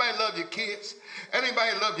generations. Anybody love your kids?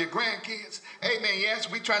 Anybody love your grandkids? Amen.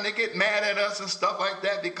 Yes, we trying to get mad at us and stuff like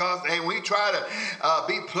that because, hey, we try to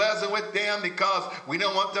be pleasant with them because we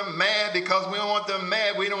don't want them mad, because we don't want them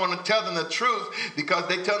mad. We don't want to tell them the truth because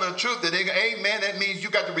they tell them the truth. That they go, amen, that means you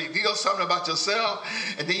got to reveal something about yourself,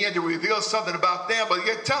 and then you have to reveal something about them. But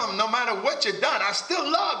you tell them, no matter what you've done, I still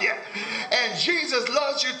love you. And Jesus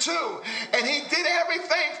loves you too. And he did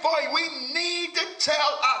everything for you. We need to tell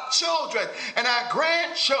our children and our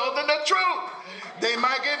grandchildren the truth. They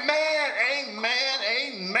might get mad.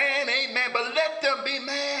 Amen, but let them be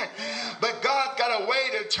mad. But God got a way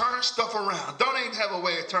to turn stuff around. Don't even have a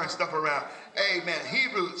way to turn stuff around. Amen.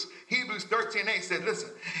 Hebrews 13:8 said, listen,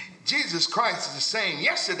 Jesus Christ is the same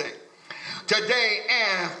yesterday, today,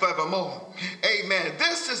 and forevermore. Amen.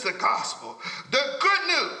 This is the gospel, the good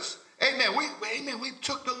news. Amen. We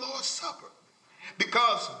took the Lord's Supper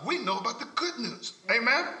because we know about the good news.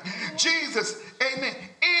 Amen. Jesus, amen,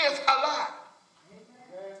 is alive.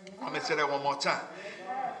 Let me say that one more time.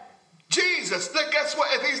 Jesus, look, guess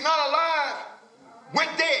what? If he's not alive,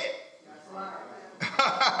 we're dead.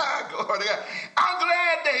 Glory to God. I'm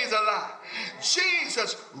glad that he's alive.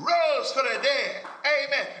 Jesus rose from the dead.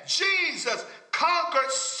 Amen. Jesus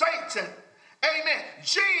conquered Satan. Amen.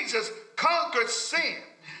 Jesus conquered sin.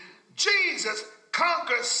 Jesus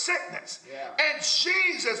conquered sickness. And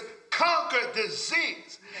Jesus conquered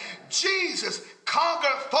disease. Jesus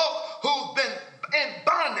conquered folk who've been in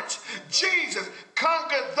bondage. Jesus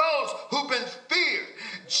conquered those who've been feared.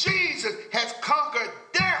 Jesus has conquered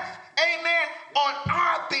death. Amen. On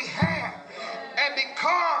our behalf. And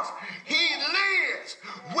because he lives,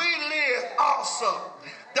 we live also.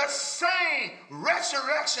 The same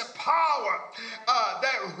resurrection power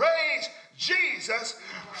that raised Jesus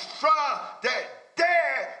from the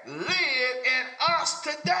dead live in us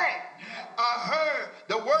today. I heard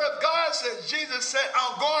the word of God says, Jesus said,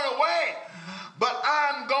 I'm going away, but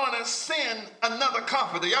I'm going to send another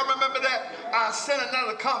comforter. Y'all remember that? I sent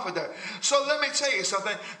another comforter. So let me tell you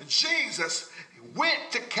something. Jesus went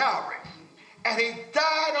to Calvary, and he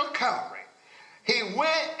died on Calvary. He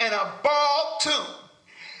went in a borrowed tomb.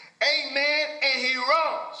 Amen. And he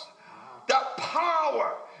rose. The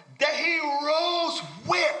power that he rose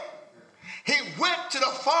with, he went to the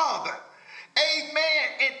Father.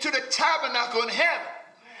 Amen. Into the tabernacle in heaven.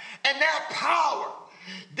 And that power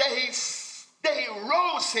that he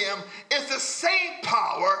rose him is the same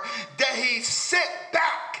power that he sent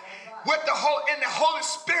back with in the Holy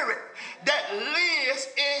Spirit that lives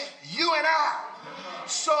in you and I.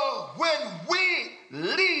 So when we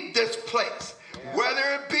leave this place, whether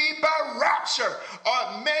it be by rapture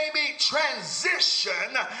or maybe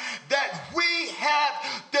transition, that we have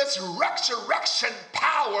this resurrection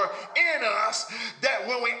power in us, that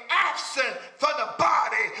when we're absent from the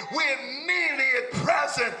body, we're immediately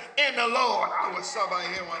present in the Lord. I was somebody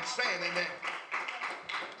here once saying amen.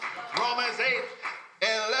 Romans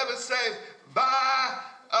 8:11 says,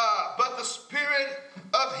 but the Spirit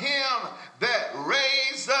of him that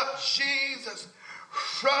raised up Jesus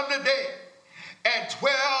from the dead and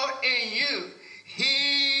dwell in you,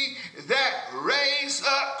 he that raised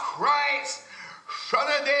up Christ from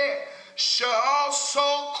the dead shall also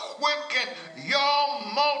quicken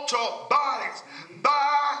your mortal bodies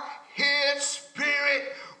by his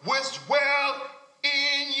Spirit which dwell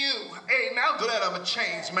in you. Amen. I'm glad I'm a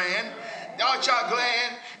changed man. Aren't y'all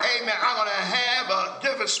glad? Amen. I'm going to have a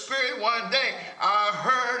different spirit one day. I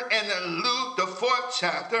heard in Luke, the 4th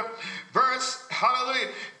chapter, verse, hallelujah,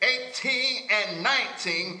 18 and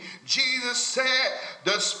 19, Jesus said,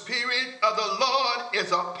 the Spirit of the Lord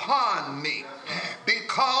is upon me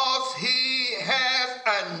because he has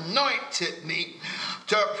anointed me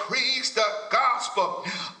to preach the gospel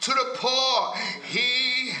to the poor.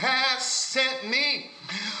 He has sent me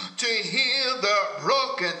to heal the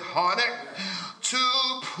brokenhearted,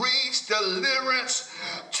 to preach deliverance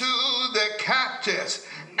to the captives,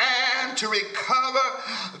 and to recover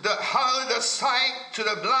the sight to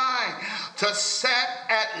the blind, to set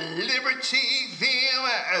at liberty them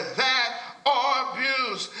that are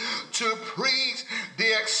abused, to preach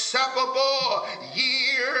the acceptable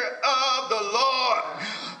year of the Lord.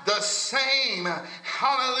 The same,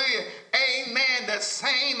 hallelujah, amen, the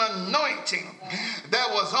same anointing that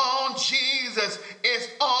was on Jesus is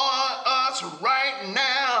on us right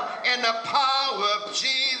now in the power of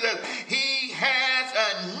Jesus. He has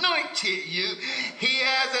anointed you. He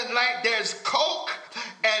hasn't, like there's Coke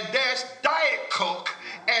and there's Diet Coke,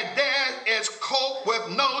 and there is Coke with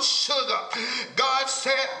no sugar. God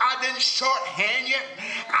said, I didn't shorthand you.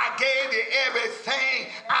 I gave you everything.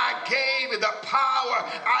 I gave you the power.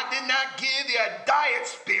 I did not give you a diet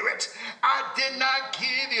spirit. I did not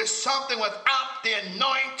give you something without the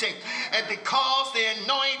anointing. And because the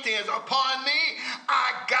anointing is upon me,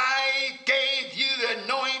 I gave you the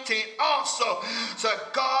anointing also. So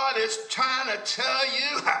God is trying to tell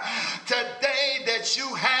you today that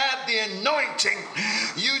you have the anointing.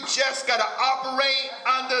 You just got to operate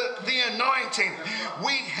under the anointing.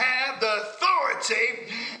 We have the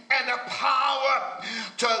authority and the power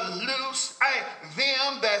to loose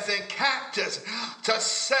them that's in captives, to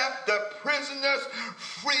set the prisoners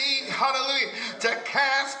free, hallelujah, to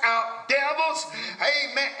cast out devils,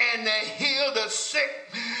 amen, and to heal the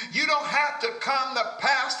sick. You don't have to come come to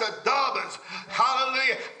Pastor Dobbins,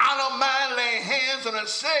 hallelujah, I don't mind laying hands on the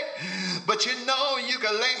sick, but you know you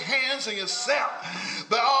can lay hands on yourself,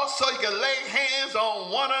 but also you can lay hands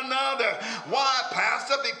on one another. Why,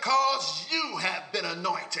 Pastor? Because you have been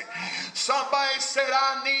anointed. Somebody said,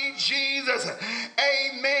 I need Jesus,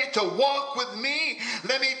 amen, to walk with me.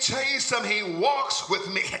 Let me tell you something. He walks with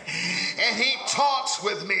me, and he talks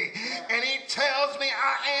with me, and he tells me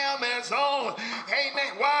I am his own.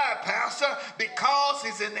 Amen. Why, Pastor? Because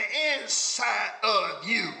he's in the inside of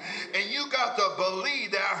you, and you got to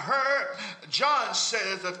believe that. I heard John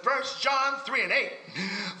says that 1 John 3:8,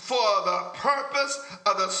 for the purpose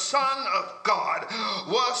of the Son of God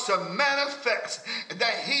was to manifest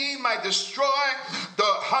that he might destroy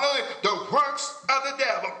the works of the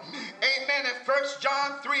devil. Amen. And 1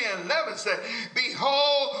 John 3:11 said,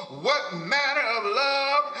 behold, what manner of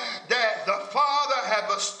love that the Father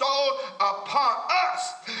hath bestowed upon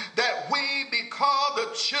us, that we be called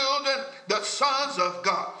the children, the sons of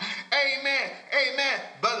God. Amen. Amen.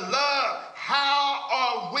 Beloved, how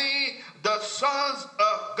are we the sons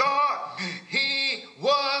of God? He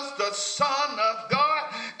was the Son of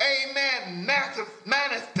God. Amen.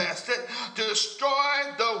 Manifested to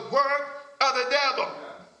destroy the work of the devil.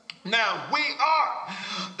 Now we are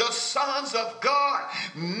the sons of God,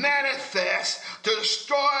 manifest to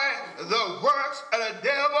destroy the works of the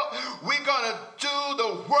devil. We're going to do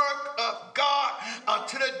the work of God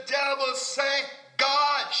until the devil say,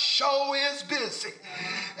 God show is busy.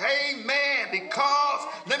 Amen. Because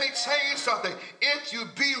let me tell you something. If you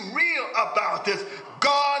be real about this,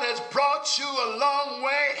 God has brought you a long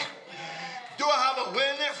way. Do I have a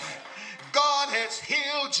witness? God has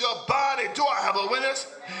healed your body. Do I have a witness?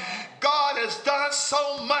 God has done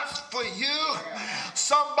so much for you.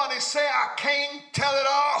 Somebody say, I can't tell it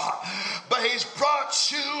all, but he's brought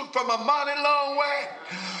you from a mighty long way.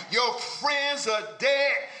 Your friends are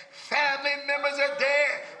dead. Family members are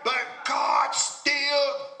dead, but God still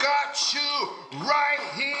got you right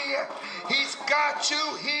here. He's got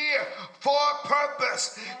you here for a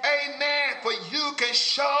purpose. Amen. For you can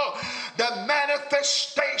show the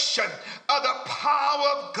manifestation of the power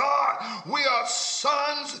of God. We are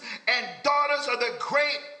sons and daughters of the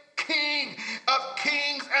great King of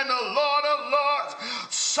kings and the Lord of lords.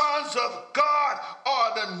 Sons of God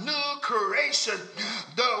are the new creation,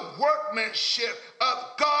 the workmanship of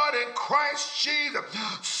God in Christ Jesus.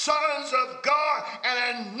 Sons of God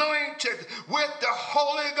and anointed with the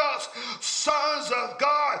Holy Ghost. Sons of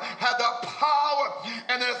God have the power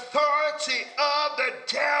and authority of the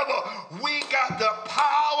devil. We got the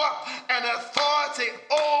power and authority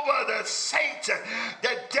over the Satan,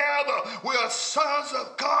 the devil. We are sons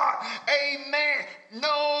of God. Amen.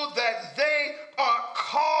 Know that they are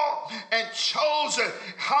called and chosen,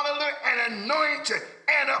 hallelujah, and anointed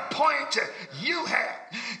and appointed. You have.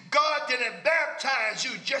 God didn't baptize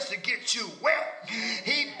you just to get you wet.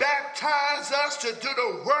 He baptized us to do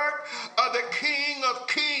the work of the King of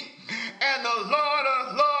Kings and the Lord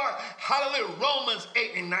of Lords. Hallelujah. Romans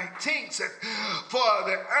 8:19 says, for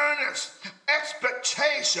the earnest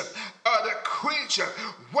expectation of the creature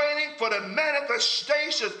waiting for the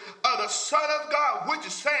manifestations of the Son of God. What you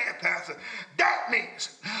saying, Pastor? That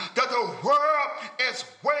means that the world is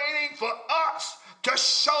waiting for us to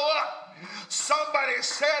show up. Somebody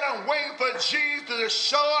said, I'm waiting for Jesus to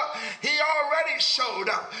show up. He already showed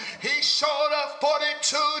up. He showed up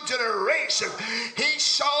 42 generations. He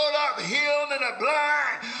showed up healing the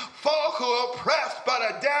blind, folk who are oppressed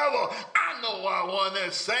by the devil. I know what I want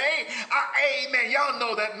to say. Amen. Y'all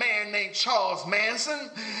know that man named Charles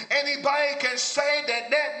Manson. Anybody can say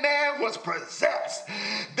that that man was possessed.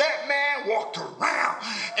 That man walked around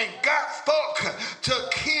and got folk to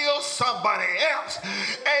kill somebody else.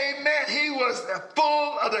 Amen. He was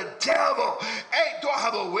full of the devil. Hey, do I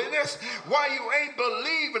have a witness? Why you ain't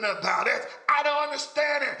believing about it? I don't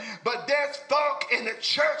understand it. But there's folk in the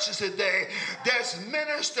churches today. There's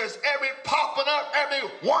ministers popping up every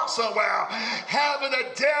once in a while, having the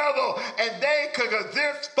devil, and they could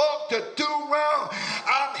convince folk to do wrong.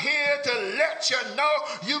 I'm here to let you know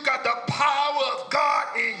you got the power of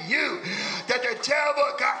God in you. That the devil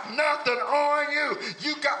got nothing on you.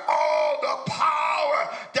 You got all the power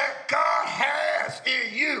that God has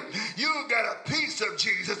in you. You got a piece of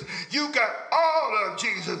Jesus. You got all of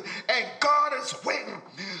Jesus. And God is waiting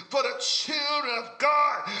for the children of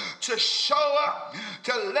God to show up,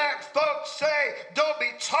 to let folks say, don't be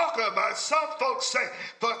talking about it. Some folks say,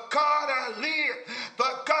 for God I live, for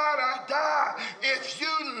God I die. If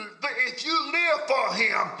you live for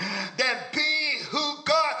him, then be who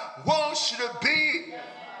God wants you to be.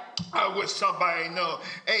 I wish somebody know.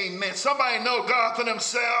 Amen. Somebody know God for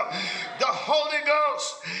themselves. The Holy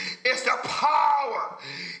Ghost is the power.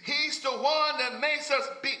 He's the one that makes us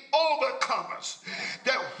be overcomers.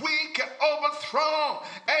 That we can overthrow,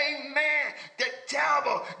 amen, the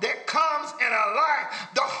devil that comes in our life.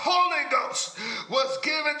 The Holy Ghost was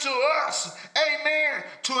given to us, amen,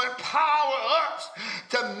 to empower us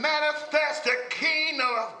to manifest the kingdom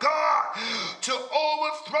of God, to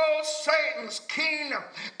overthrow Satan's kingdom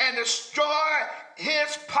and destroy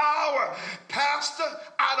his power. Pastor,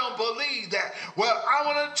 I don't believe that. Well, I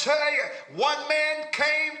want to tell you, one man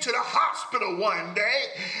came to the hospital one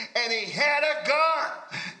day and he had a gun.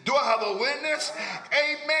 Do I have a witness?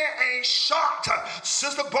 Amen. And he shot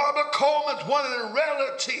Sister Barbara Coleman's one of the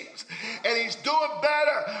relatives. And he's doing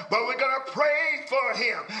better, but we're going to pray for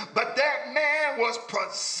him. But that man was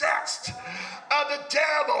possessed of the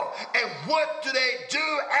devil. And what do they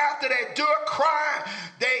do after they do a crime?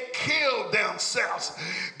 They kill themselves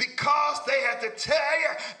because they had to tell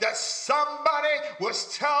you that somebody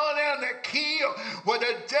was telling them to kill. Well,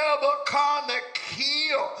 the devil come to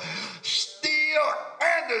kill, steal,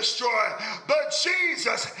 and destroy. But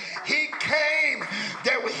Jesus, he came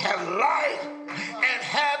that we have life and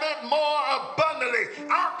have it more abundantly.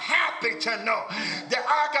 I'm happy to know that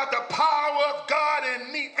I got the power of God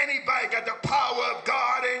in me. Anybody got the power of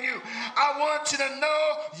God in you? I want you to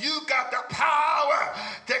know you got the power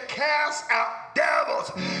to cast out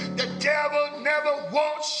devils. The devil never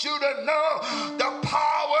wants you to know the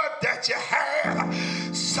power that you have.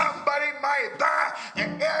 Somebody might buy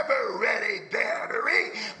an ever-ready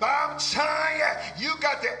battery, but I'm telling you, you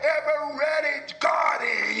got the ever-ready God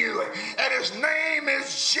in you, and his name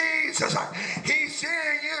is Jesus. He's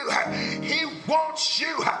in you. He wants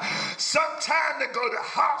you sometime to go to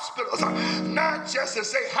hospitals, not just to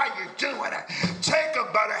say how you doing. Take them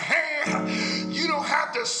by the hand. You don't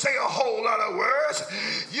have to say a whole lot of words.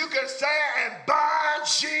 You can say, and by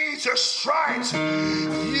Jesus' stripes,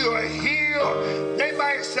 you are healed. They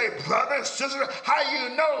might say, brother, sister, how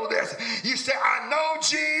you know this? You say, I know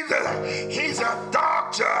Jesus. He's a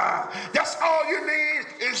doctor. That's all you need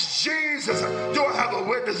is Jesus. Do I have a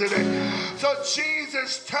witness today? So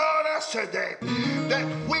Jesus told us today that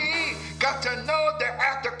we got to know that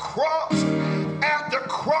at the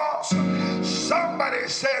cross, somebody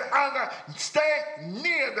said, I'm going to stay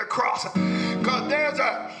near the cross because there's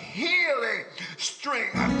a healing stream.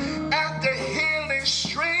 At the healing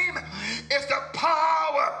stream is the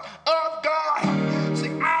power of God. See,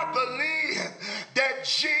 I believe that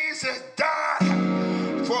Jesus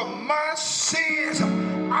died for my sins.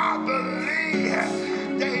 I believe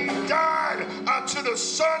that he died until the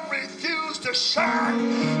sun refused to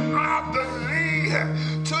shine. I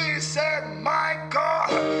believe till he said, my God,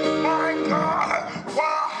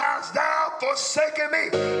 why hast thou forsaken me?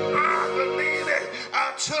 I believe it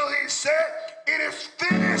until he said, it is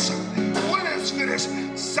finished. When it's finished,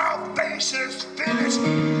 salvation is finished.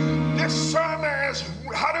 This sermon is,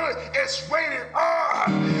 it's rated R.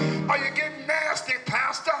 Are you getting nasty,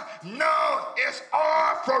 Pastor? No, it's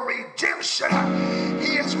R for redemption.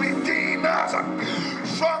 He has redeemed us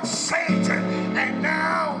from Satan, and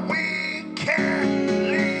now we can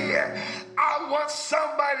live. I want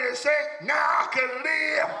somebody to say, now I can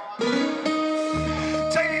live.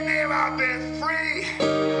 Tell your neighbor, I've been free.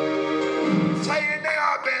 Tell your neighbor,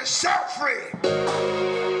 I've been set free.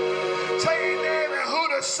 Tell your neighbor, who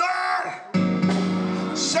the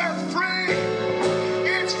Son set free,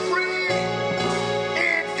 it's free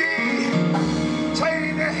indeed. Tell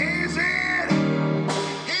your neighbor, he's in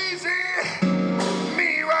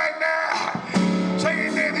me right now. Tell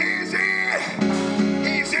your neighbor, he's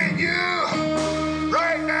in you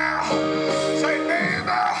right now. Say,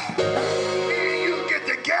 neighbor, me and you get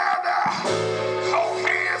together, hold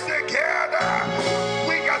hands together.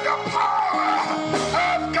 We got the power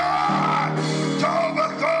of God to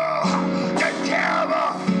overthrow the devil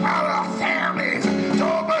out of our families, to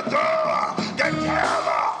overthrow the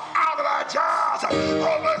devil out of our jobs,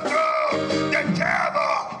 overthrow the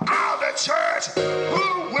devil out of the church. Who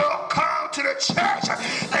will come to the church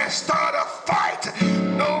and start a fight?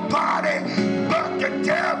 Nobody but the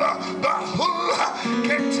devil. But who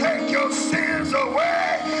can take your sins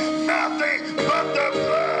away? Nothing but the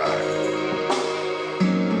blood.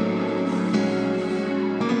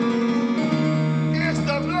 It's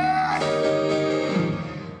the blood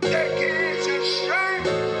that gives you strength.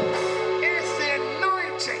 It's the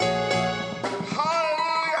anointing.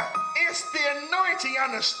 Hallelujah. It's the anointing.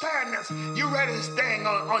 Understand this. You read this thing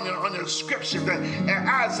on your scripture in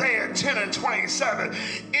Isaiah 10 and 27.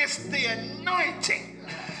 It's the anointing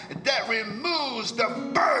that removes the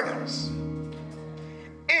burdens.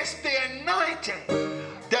 It's the anointing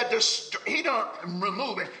that he don't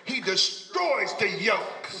remove it. He destroys the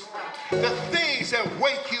yokes, the things that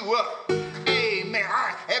wake you up. Amen.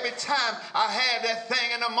 Every time I have that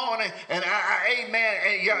thing in the morning, and amen,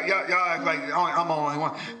 and y'all act like I'm the only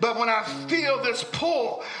one. But when I feel this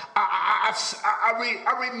pull, I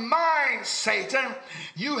remind Satan,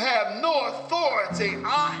 you have no authority.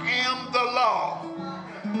 I am the law.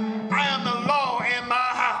 I am the law in my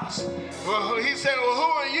house. Well, he said, well, who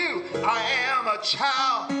are you? I am a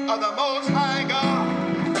child of the Most High God.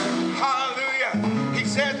 Hallelujah. He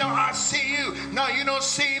said, no, I see you. No, you don't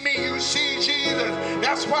see me. You see Jesus.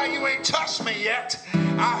 That's why you ain't touched me yet.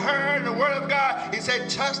 I heard the word of God. He said,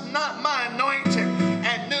 touch not my anointed,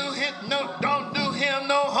 and don't do him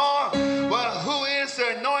no harm. Well, who is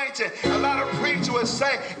the anointed? A lot of preachers would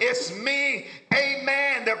say, it's me.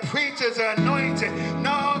 Amen. The preacher's anointed.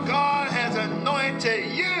 No, God has anointed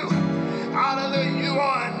you. Hallelujah. You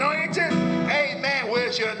are anointed. Amen.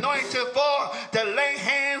 Where's your anointed for? To lay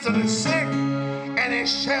hands on the sick, and it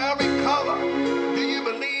shall recover. Do you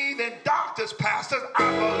believe in doctors, pastors?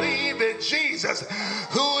 I believe in Jesus,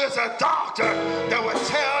 who is a doctor that will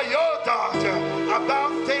tell your doctor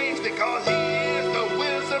about things, because he is the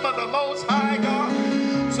wisdom of the Most High God.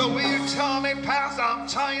 So will you tell me, Pastor, I'm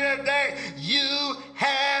telling you today, you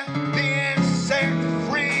have been set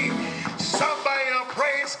free. Somebody don't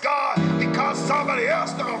praise God because somebody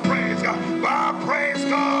else don't praise God. But I praise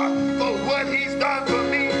God for what he's done for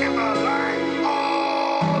me in my life.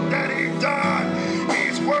 All that he's done,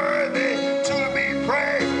 he's worthy to be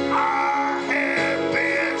praised. I have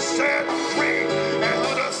been set free. And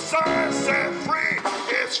who the Son set free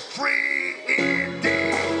is free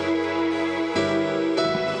indeed.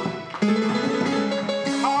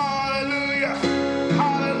 Hallelujah.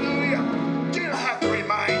 Hallelujah. Didn't have to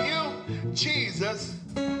remind you, Jesus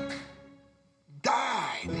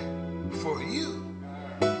died for you.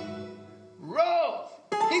 Rose.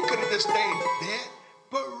 He could have just stayed dead,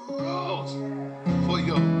 but rose for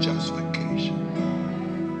your justification.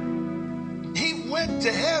 He went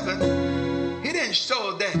to heaven. He didn't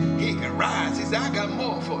show that he can rise. He said, I got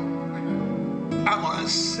more for you. I'm going to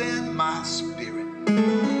send my spirit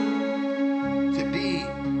to be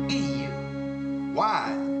in you. Why?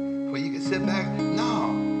 For you can sit back?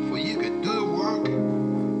 No. For you can do the work.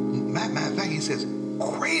 Matter of fact, he says,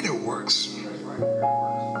 greater works.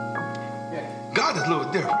 God is a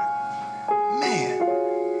little different. Man,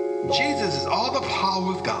 Jesus is all the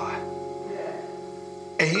power of God.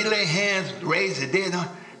 And he lay hands, raised the dead.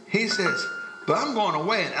 He says, but I'm going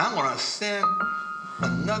away and I'm going to send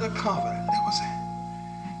another comforter. That was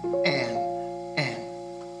it. And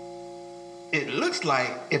it looks like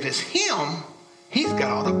if it's him, he's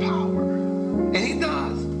got all the power. And he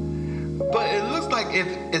does. But it looks like if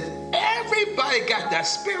everybody got that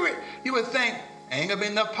spirit, you would think, ain't going to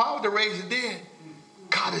be enough power to raise the dead.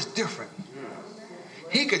 God is different.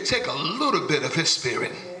 He could take a little bit of his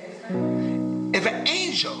spirit. If an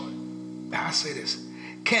angel, now I say this,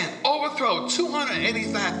 can overthrow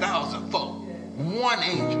 285,000 folk, one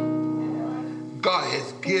angel, God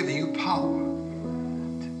has given you power.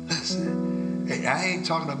 Listen, I ain't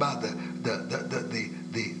talking about the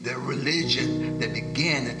religion that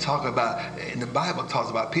began to talk about, and the Bible talks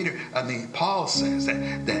about Paul says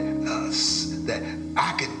that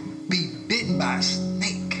I could be bitten by a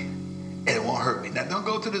snake and it won't hurt me. Now don't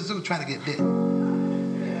go to the zoo trying to get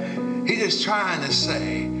bitten. He's just trying to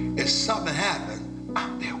say, if something happened,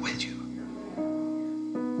 I'm there with you.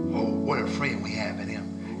 Oh, what a friend we have in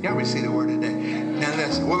him. Y'all receive the word today. Now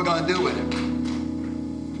listen, what are we going to do with it?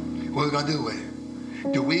 What are we going to do with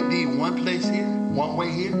it? Do we need one place here, one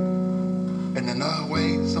way here, and another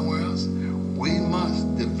way somewhere else? We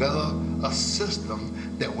must develop a system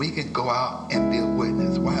that we can go out and be a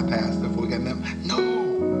witness. Why, Pastor? If we got them? No.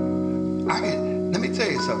 Let me tell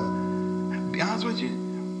you something. Be honest with you.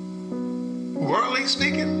 Worldly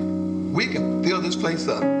speaking, we can fill this place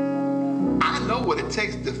up. I know what it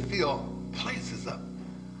takes to fill places up.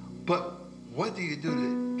 But what do you do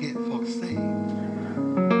to get folks saved?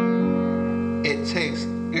 It takes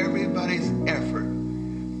everybody's effort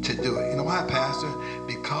to do it. You know why, Pastor?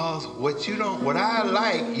 Because what I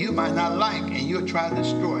like, you might not like, and you'll try to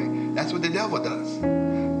destroy. That's what the devil does.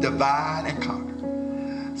 Divide and conquer.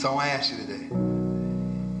 So I want to ask you today,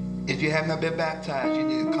 if you have not been baptized, you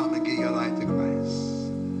need to come and give your life to Christ.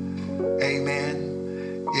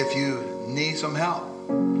 Amen. If you need some help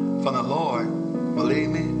from the Lord, believe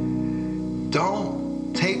me,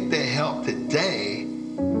 don't take the help today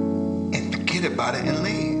and forget about it and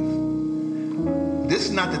leave. This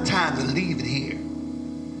is not the time to leave it here.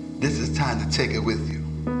 This is time to take it with you.